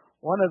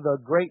 One of the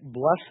great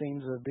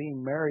blessings of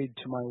being married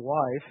to my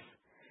wife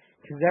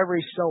is every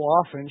so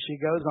often she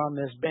goes on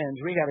this binge.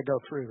 We got to go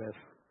through this.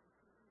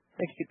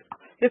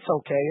 It's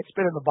okay. It's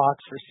been in the box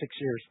for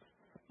 6 years.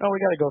 No,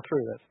 we got to go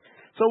through this.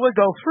 So we'll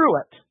go through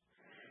it.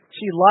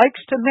 She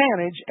likes to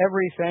manage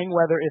everything,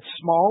 whether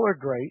it's small or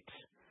great,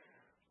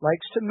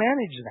 likes to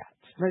manage that.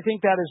 And I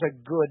think that is a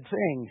good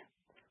thing.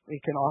 We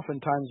can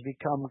oftentimes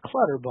become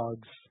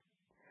clutterbugs.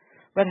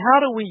 But how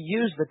do we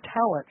use the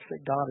talents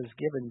that God has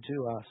given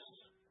to us?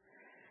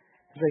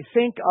 As I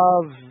think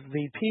of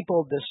the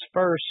people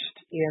dispersed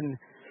in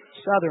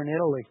southern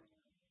Italy,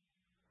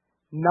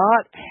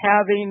 not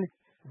having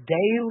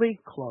daily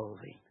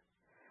clothing,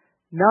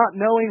 not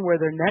knowing where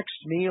their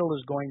next meal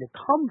is going to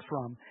come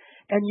from,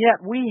 and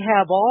yet we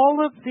have all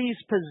of these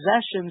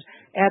possessions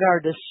at our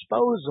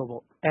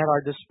disposal,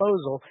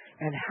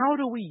 and how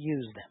do we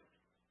use them?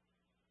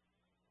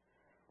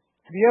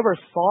 Have you ever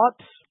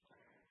thought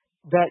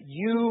that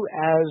you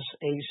as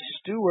a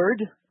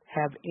steward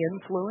have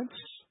influence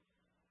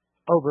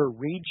over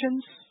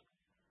regions,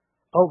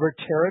 over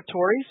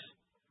territories,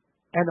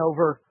 and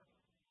over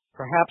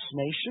perhaps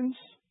nations?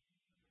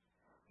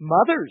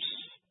 Mothers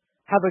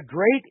have a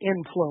great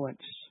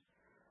influence.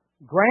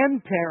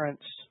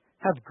 Grandparents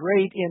have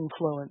great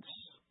influence.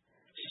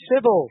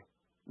 Civil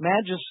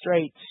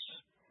magistrates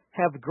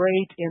have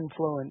great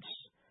influence.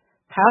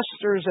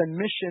 Pastors and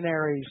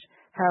missionaries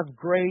have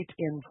great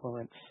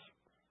influence.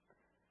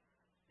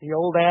 The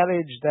old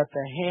adage that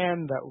the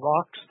hand that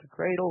rocks the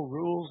cradle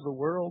rules the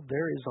world,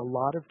 there is a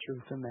lot of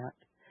truth in that.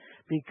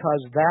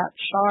 Because that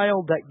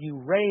child that you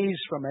raise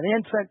from an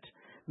infant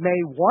may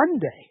one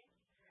day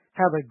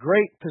have a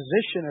great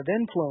position of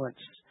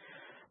influence.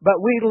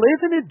 But we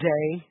live in a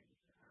day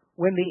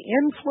when the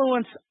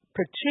influence,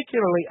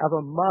 particularly of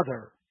a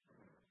mother,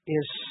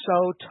 is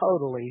so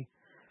totally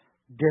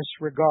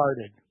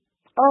disregarded.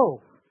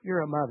 Oh,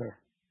 you're a mother.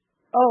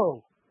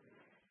 Oh,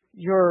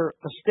 you're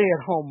a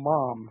stay-at-home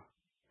mom.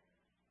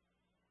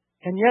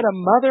 And yet a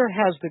mother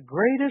has the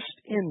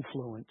greatest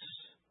influence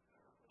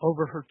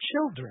over her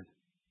children.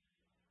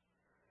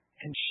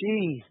 And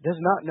she does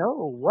not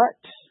know what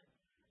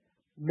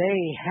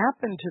may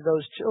happen to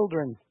those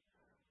children.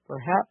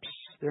 Perhaps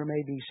there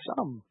may be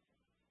some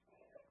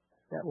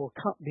that will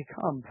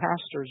become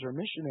pastors or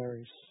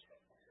missionaries.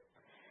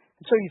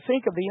 And so you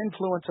think of the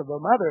influence of a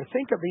mother.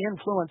 Think of the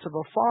influence of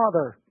a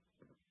father.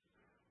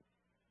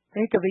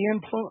 Think of the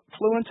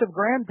influence of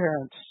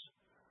grandparents.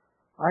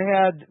 I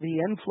had the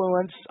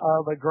influence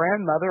of a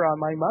grandmother on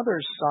my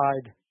mother's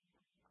side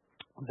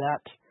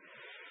that,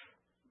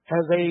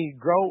 as a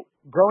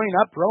growing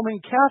up Roman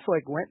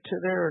Catholic, went to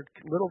their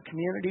little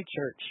community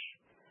church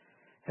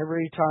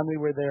every time we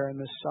were there in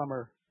the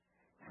summer.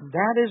 And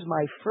that is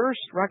my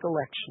first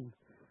recollection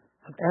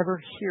of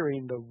ever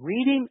hearing the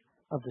reading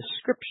of the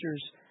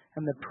Scriptures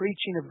and the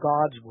preaching of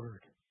God's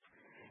Word.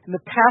 And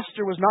the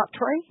pastor was not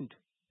trained.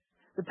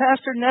 The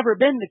pastor had never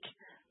been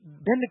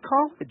to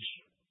college.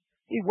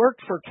 He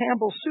worked for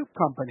Campbell's Soup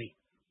Company.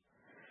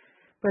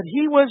 But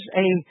he was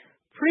a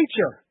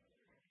preacher,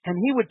 and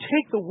he would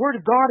take the Word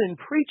of God and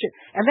preach it.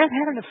 And that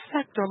had an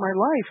effect on my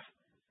life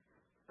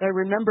that I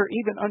remember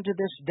even unto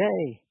this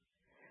day.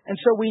 And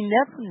so we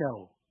never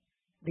know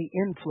the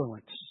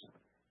influence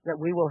that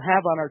we will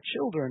have on our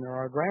children or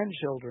our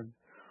grandchildren.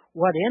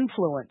 What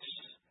influence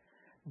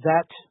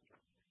that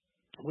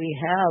we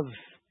have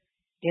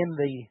in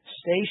the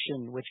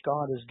station which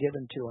God has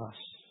given to us.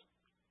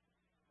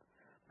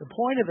 The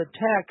point of the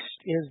text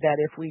is that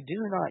if we do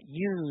not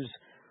use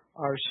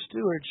our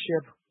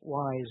stewardship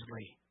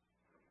wisely,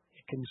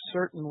 it can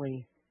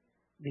certainly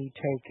be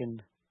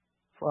taken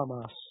from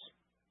us.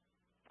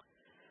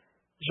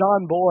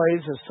 John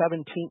Boyes, a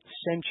 17th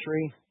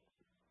century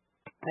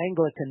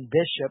Anglican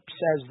bishop,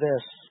 says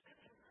this: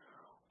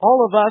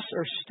 all of us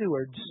are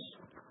stewards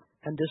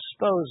and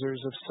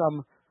disposers of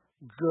some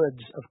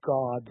goods of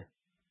God.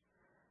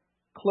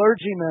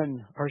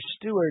 Clergymen are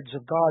stewards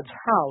of God's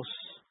house,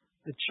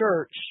 the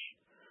church.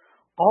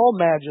 All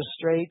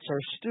magistrates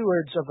are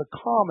stewards of the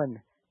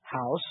common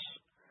house,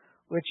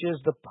 which is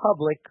the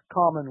public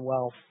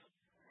commonwealth.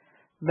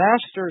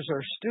 Masters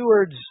are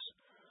stewards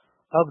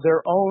of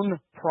their own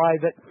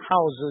private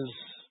houses.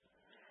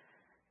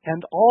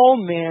 And all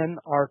men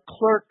are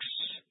clerks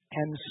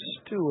and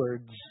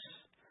stewards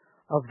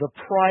of the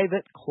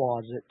private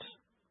closet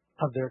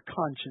of their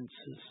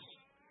consciences.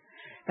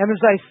 And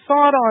as I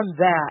thought on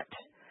that,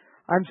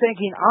 I'm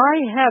thinking,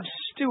 I have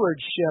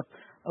stewardship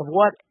of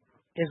what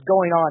is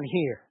going on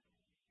here.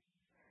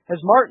 As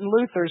Martin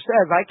Luther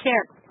says, I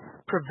can't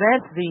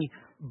prevent the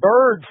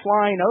bird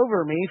flying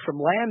over me from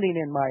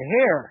landing in my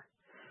hair,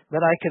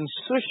 but I can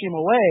swish him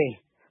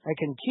away. I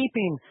can keep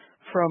him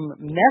from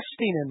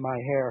nesting in my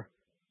hair.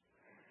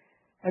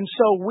 And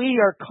so we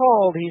are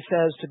called, he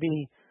says, to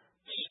be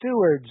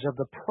stewards of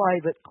the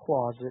private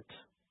closet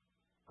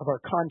of our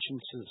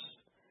consciences.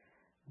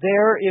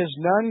 There is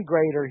none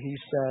greater, he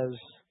says,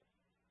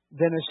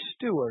 than a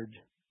steward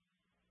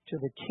to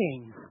the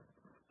King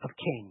of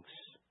Kings.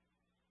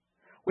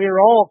 We are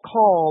all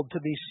called to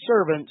be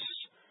servants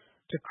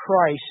to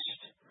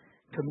Christ,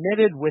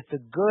 committed with the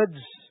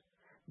goods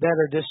that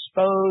are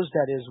disposed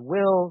at His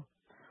will,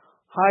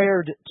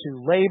 hired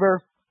to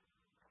labor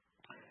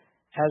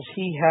as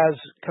He has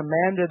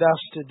commanded us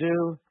to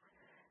do,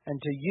 and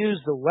to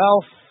use the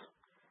wealth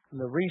and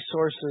the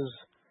resources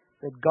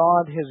that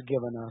God has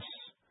given us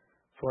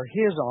for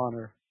His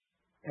honor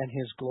and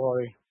His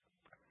glory.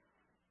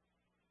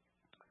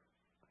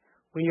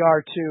 We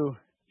are to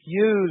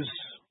use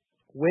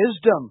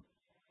wisdom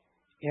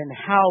in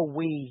how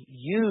we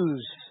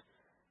use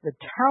the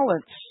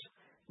talents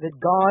that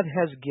God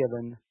has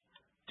given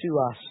to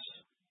us.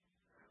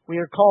 We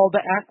are called to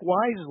act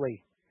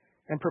wisely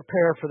and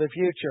prepare for the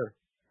future.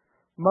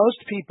 Most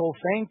people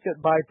think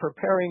that by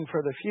preparing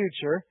for the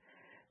future,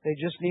 they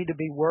just need to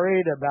be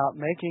worried about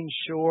making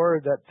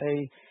sure that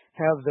they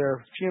have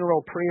their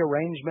funeral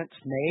prearrangements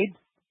made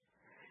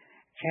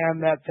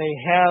and that they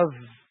have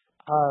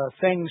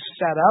things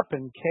set up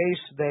in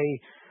case they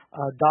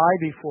die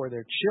before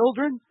their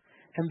children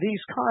and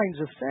these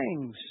kinds of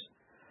things.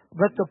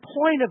 But the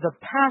point of the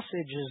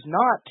passage is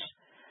not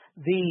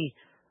the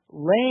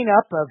laying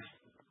up of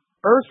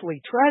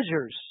earthly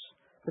treasures,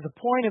 but the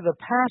point of the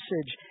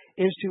passage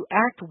is to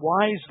act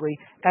wisely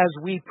as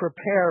we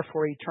prepare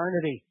for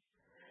eternity.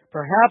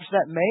 Perhaps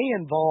that may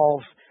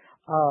involve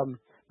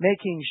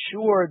making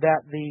sure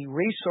that the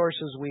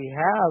resources we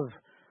have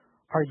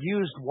are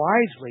used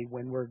wisely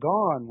when we're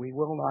gone. We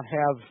will not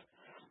have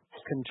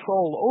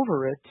control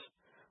over it,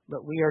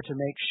 but we are to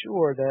make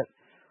sure that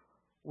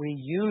we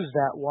use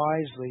that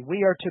wisely.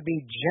 We are to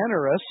be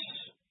generous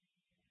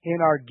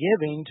in our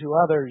giving to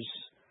others.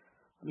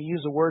 Let me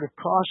use a word of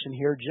caution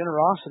here.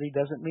 Generosity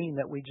doesn't mean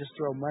that we just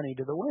throw money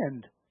to the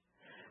wind.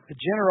 But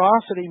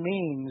generosity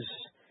means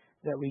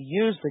that we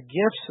use the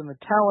gifts and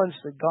the talents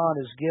that God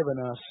has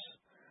given us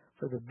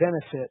for the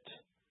benefit,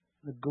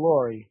 the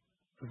glory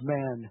of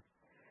man.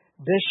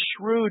 This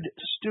shrewd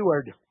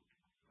steward,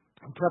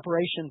 in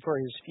preparation for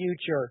his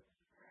future,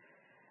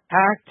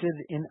 acted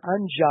in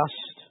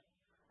unjust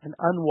and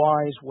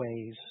unwise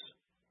ways.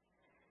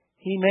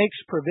 He makes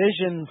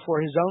provision for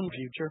his own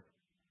future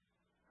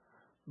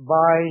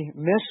by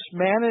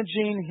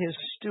mismanaging his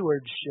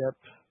stewardship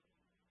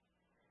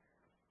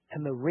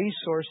and the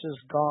resources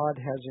God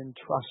has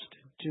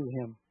entrusted to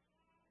him.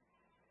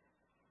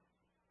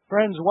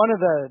 Friends, one of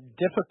the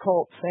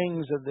difficult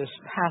things of this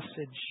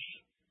passage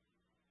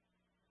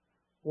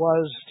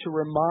was to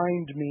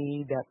remind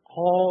me that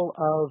all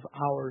of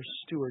our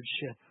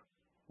stewardship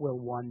will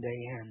one day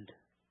end.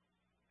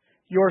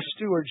 Your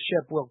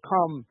stewardship will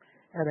come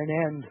at an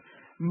end.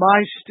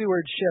 My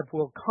stewardship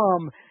will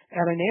come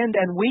at an end,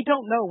 and we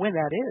don't know when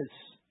that is.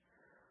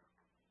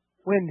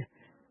 When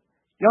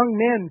young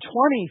men,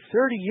 20,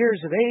 30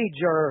 years of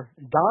age, are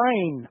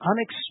dying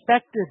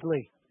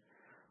unexpectedly,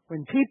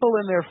 when people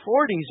in their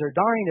 40s are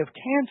dying of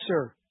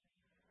cancer,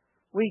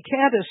 we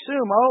can't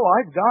assume,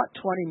 I've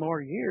got 20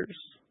 more years.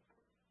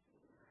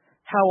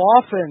 How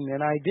often,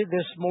 and I did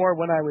this more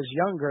when I was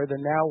younger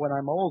than now when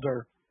I'm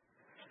older,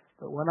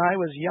 but when I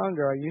was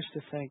younger, I used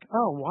to think,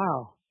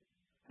 wow,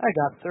 I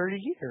got 30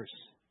 years.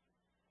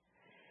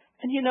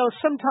 And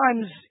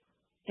sometimes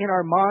in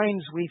our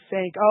minds we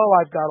think,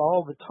 I've got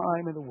all the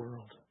time in the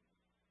world.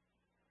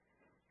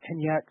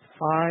 And yet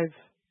 5,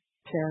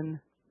 10,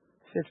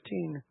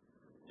 15,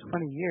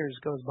 20 years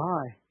goes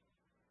by.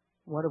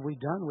 What have we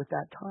done with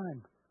that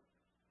time?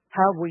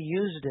 How have we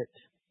used it?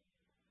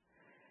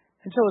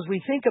 And so as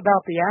we think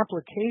about the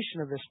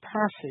application of this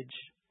passage,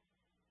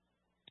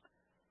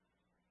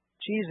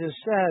 Jesus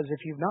says, if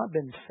you've not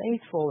been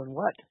faithful in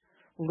what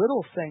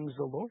little things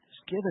the Lord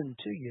has given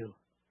to you,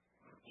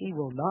 He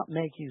will not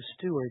make you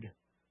steward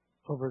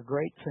over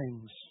great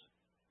things.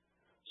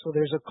 So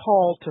there's a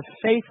call to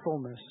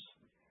faithfulness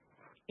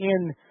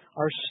in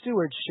our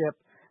stewardship.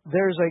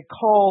 There's a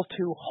call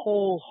to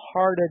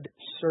wholehearted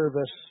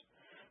service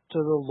to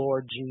the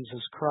Lord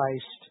Jesus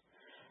Christ.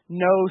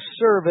 No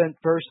servant,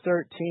 verse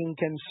 13,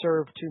 can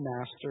serve two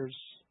masters.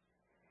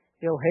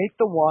 He'll hate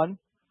the one,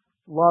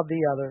 love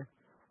the other,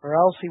 or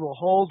else he will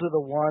hold to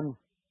the one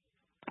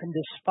and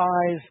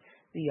despise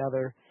the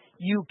other.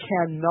 You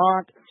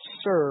cannot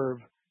serve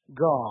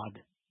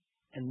God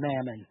and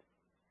mammon.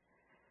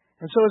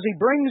 And so as he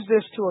brings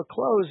this to a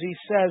close, he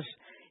says,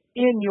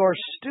 in your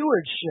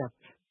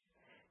stewardship,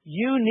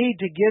 you need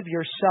to give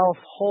yourself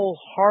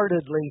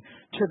wholeheartedly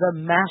to the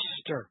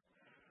Master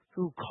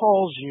who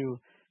calls you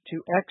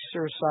to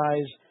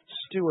exercise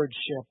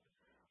stewardship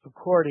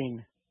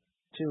according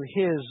to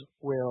His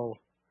will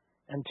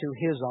and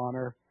to His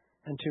honor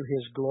and to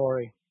His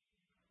glory.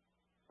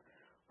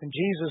 When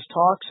Jesus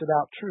talks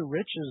about true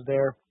riches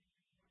there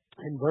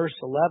in verse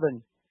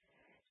 11,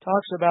 he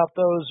talks about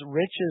those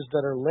riches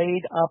that are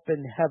laid up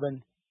in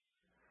heaven.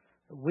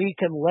 We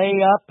can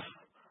lay up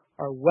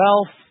our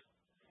wealth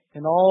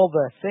in all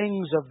the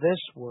things of this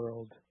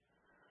world,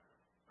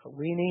 but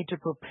we need to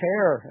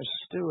prepare as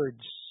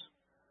stewards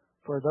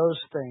for those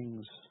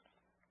things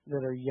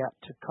that are yet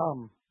to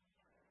come.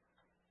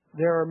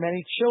 There are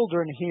many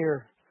children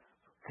here.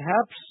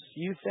 Perhaps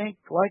you think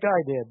like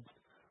I did.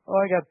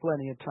 I got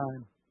plenty of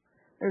time.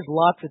 There's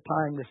lots of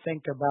time to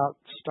think about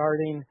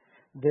starting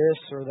this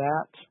or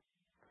that.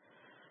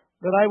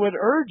 But I would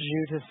urge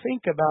you to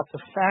think about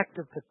the fact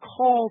that the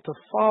call to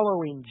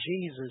following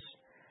Jesus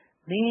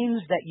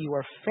means that you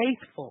are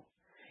faithful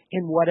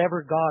in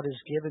whatever God has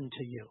given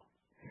to you.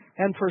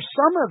 And for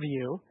some of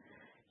you,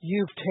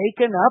 you've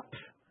taken up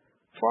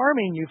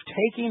farming, you've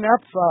taken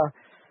up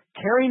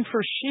caring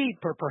for sheep,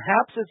 or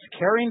perhaps it's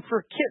caring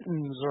for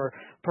kittens, or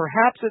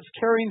perhaps it's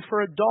caring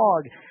for a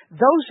dog.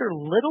 Those are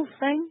little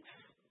things,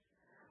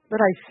 but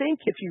I think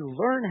if you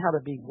learn how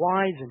to be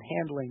wise in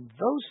handling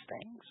those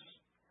things,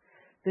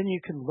 then you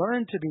can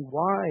learn to be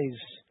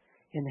wise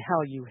in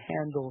how you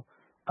handle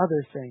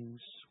other things.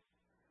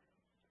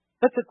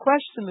 But the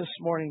question this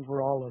morning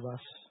for all of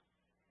us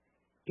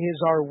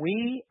is, are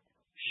we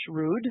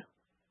shrewd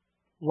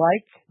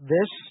like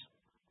this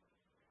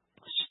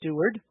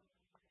steward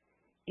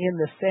in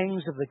the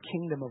things of the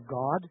kingdom of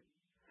God?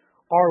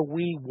 Are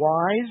we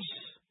wise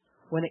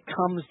when it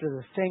comes to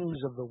the things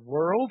of the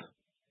world?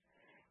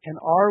 And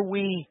are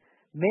we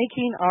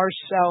making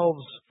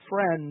ourselves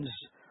friends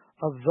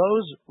of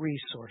those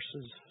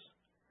resources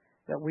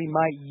that we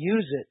might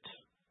use it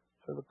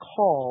for the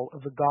call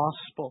of the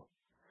gospel?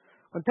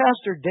 When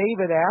Pastor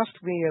David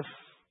asked me if,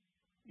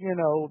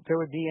 there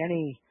would be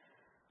any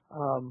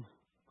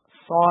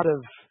thought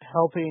of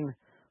helping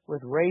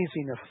with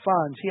raising of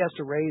funds, he has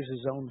to raise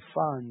his own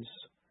funds,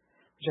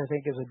 which I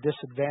think is a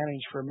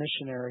disadvantage for a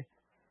missionary.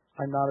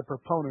 I'm not a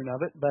proponent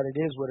of it, but it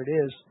is what it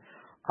is.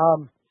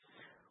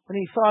 When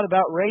he thought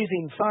about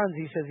raising funds,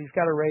 he says he's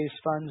got to raise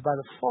funds by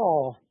the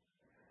fall.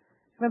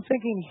 And I'm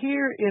thinking,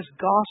 here is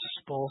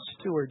gospel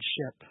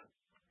stewardship.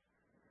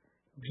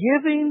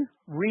 Giving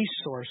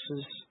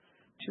resources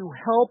to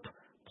help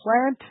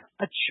plant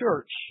a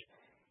church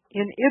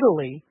in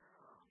Italy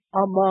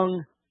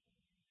among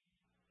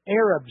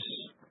Arabs,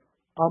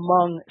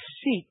 among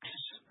Sikhs,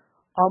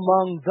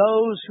 among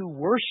those who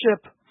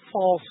worship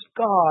false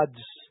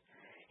gods.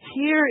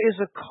 Here is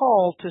a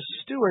call to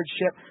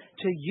stewardship,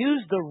 to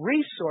use the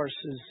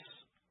resources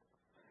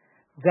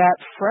that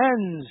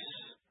friends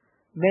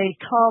may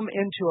come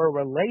into a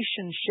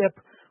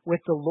relationship with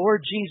the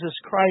Lord Jesus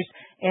Christ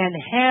and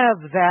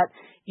have that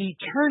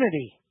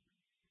eternity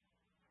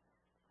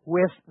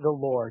with the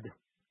Lord.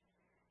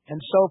 And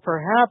so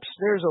perhaps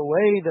there's a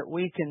way that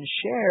we can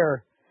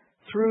share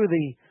through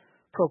the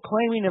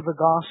proclaiming of the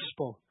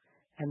gospel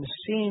and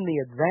seeing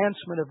the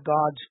advancement of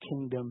God's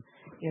kingdom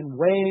in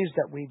ways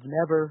that we've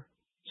never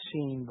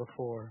seen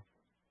before.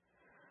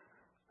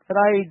 But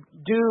I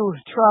do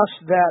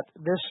trust that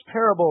this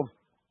parable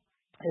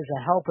is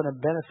a help and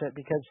a benefit,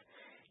 because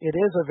it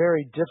is a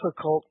very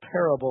difficult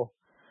parable.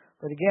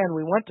 But again,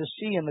 we want to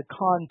see in the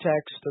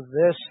context of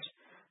this,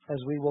 as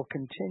we will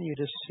continue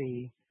to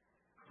see,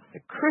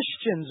 that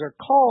Christians are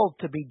called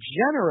to be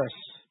generous.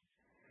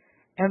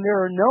 And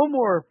there are no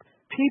more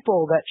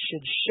people that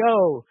should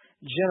show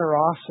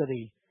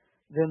generosity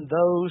than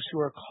those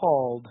who are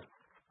called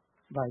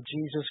by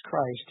Jesus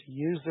Christ to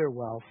use their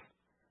wealth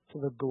to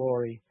the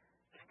glory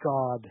of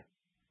God.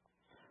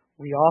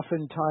 We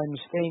oftentimes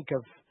think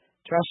of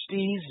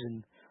trustees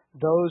and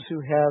those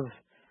who have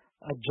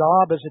a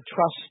job as a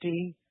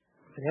trustee,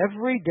 but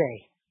every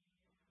day,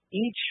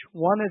 each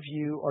one of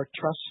you are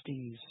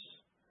trustees,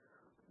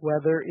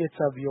 whether it's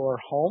of your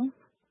home,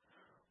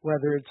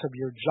 whether it's of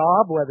your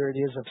job, whether it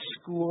is of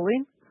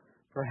schooling.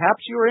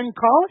 Perhaps you're in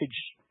college.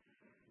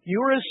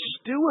 You're a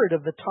steward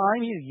of the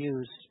time you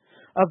use,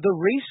 of the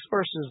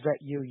resources that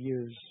you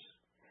use.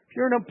 If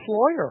you're an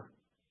employer,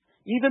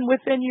 even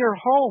within your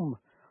home,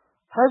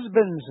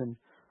 husbands and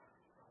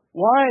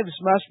wives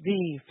must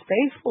be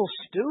faithful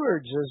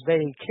stewards as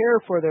they care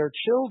for their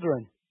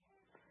children.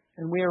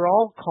 And we are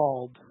all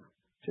called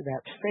to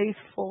that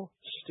faithful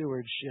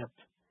stewardship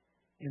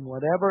in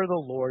whatever the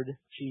Lord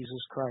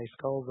Jesus Christ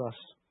calls us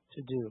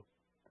to do.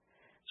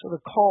 So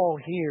the call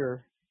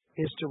here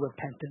is to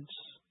repentance.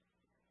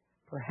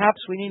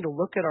 Perhaps we need to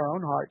look at our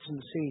own hearts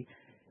and see,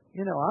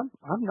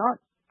 I'm not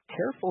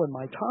careful in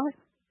my time.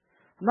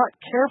 I'm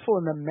not careful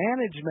in the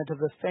management of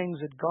the things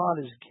that God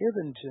has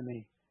given to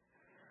me.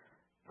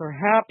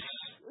 Perhaps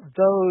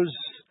those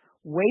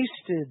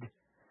wasted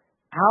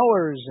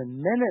hours and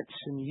minutes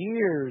and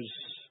years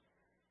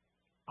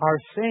are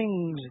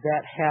things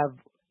that have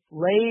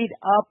laid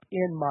up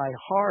in my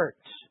heart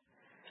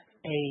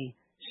a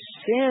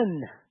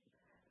sin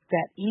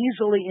that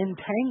easily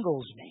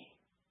entangles me.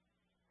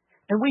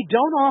 And we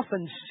don't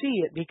often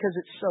see it because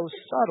it's so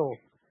subtle.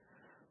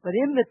 But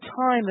in the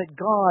time that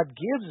God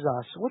gives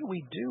us, what do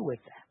we do with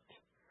that?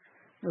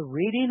 The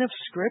reading of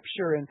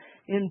Scripture and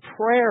in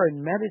prayer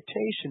and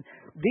meditation,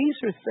 these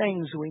are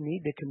things we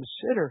need to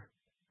consider.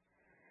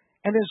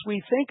 And as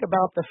we think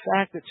about the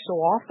fact that so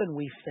often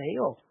we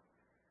fail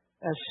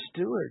as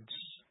stewards,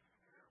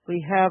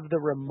 we have the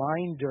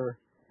reminder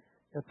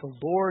that the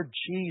Lord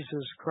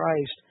Jesus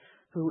Christ,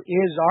 who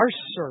is our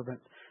servant,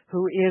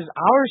 who is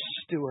our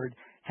steward,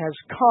 has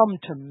come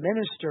to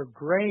minister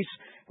grace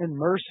and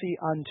mercy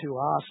unto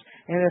us.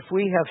 And if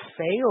we have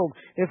failed,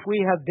 if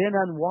we have been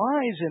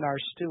unwise in our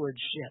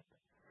stewardship,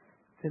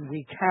 then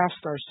we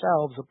cast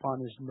ourselves upon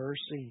His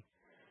mercy.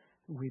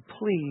 We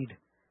plead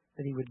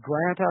that He would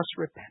grant us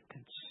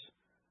repentance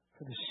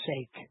for the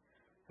sake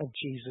of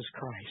Jesus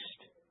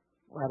Christ.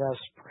 Let us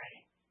pray.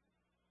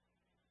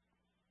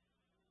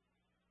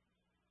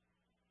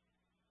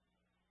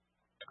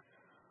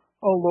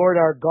 O Lord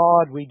our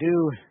God, we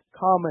do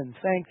come and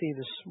thank Thee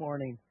this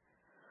morning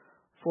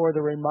for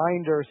the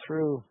reminder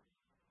through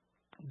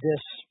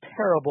this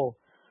parable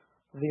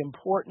of the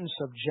importance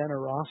of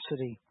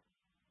generosity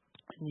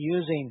and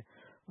using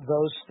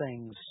those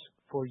things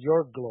for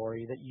Your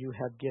glory that You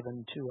have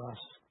given to us.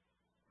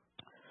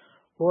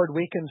 Lord,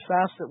 we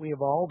confess that we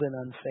have all been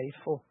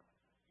unfaithful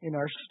in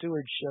our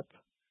stewardship,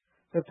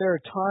 that there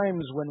are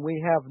times when we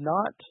have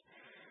not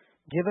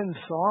given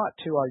thought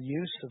to our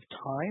use of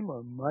time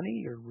or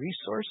money or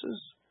resources.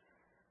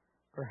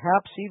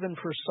 Perhaps even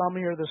for some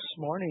here this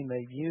morning,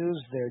 they've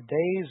used their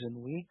days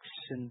and weeks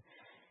in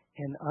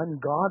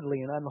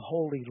ungodly and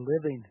unholy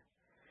living.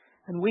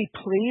 And we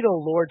plead, O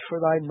Lord,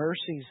 for Thy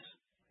mercies,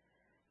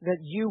 that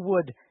You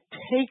would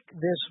take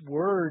this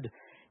word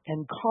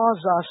and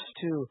cause us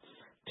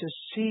to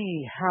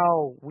see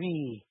how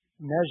we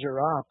measure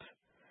up.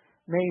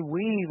 May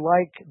we,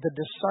 like the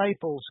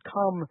disciples,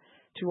 come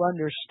to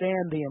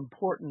understand the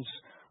importance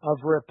of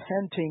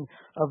repenting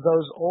of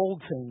those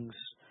old things,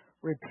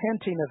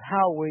 repenting of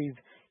how we've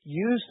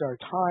used our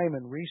time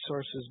and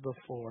resources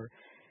before,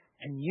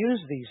 and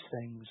use these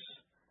things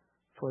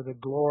for the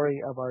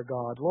glory of our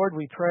God. Lord,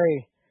 we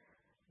pray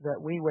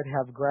that we would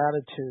have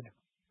gratitude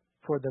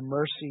for the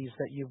mercies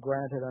that You've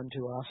granted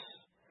unto us.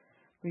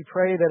 We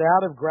pray that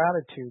out of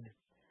gratitude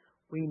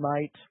we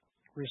might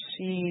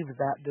receive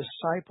that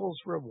disciple's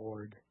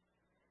reward,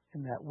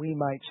 and that we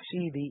might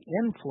see the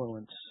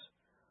influence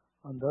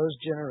on those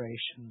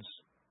generations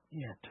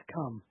yet to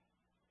come.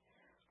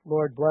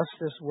 Lord, bless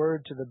this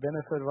word to the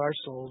benefit of our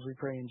souls, we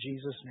pray in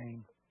Jesus'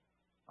 name.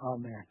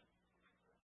 Amen.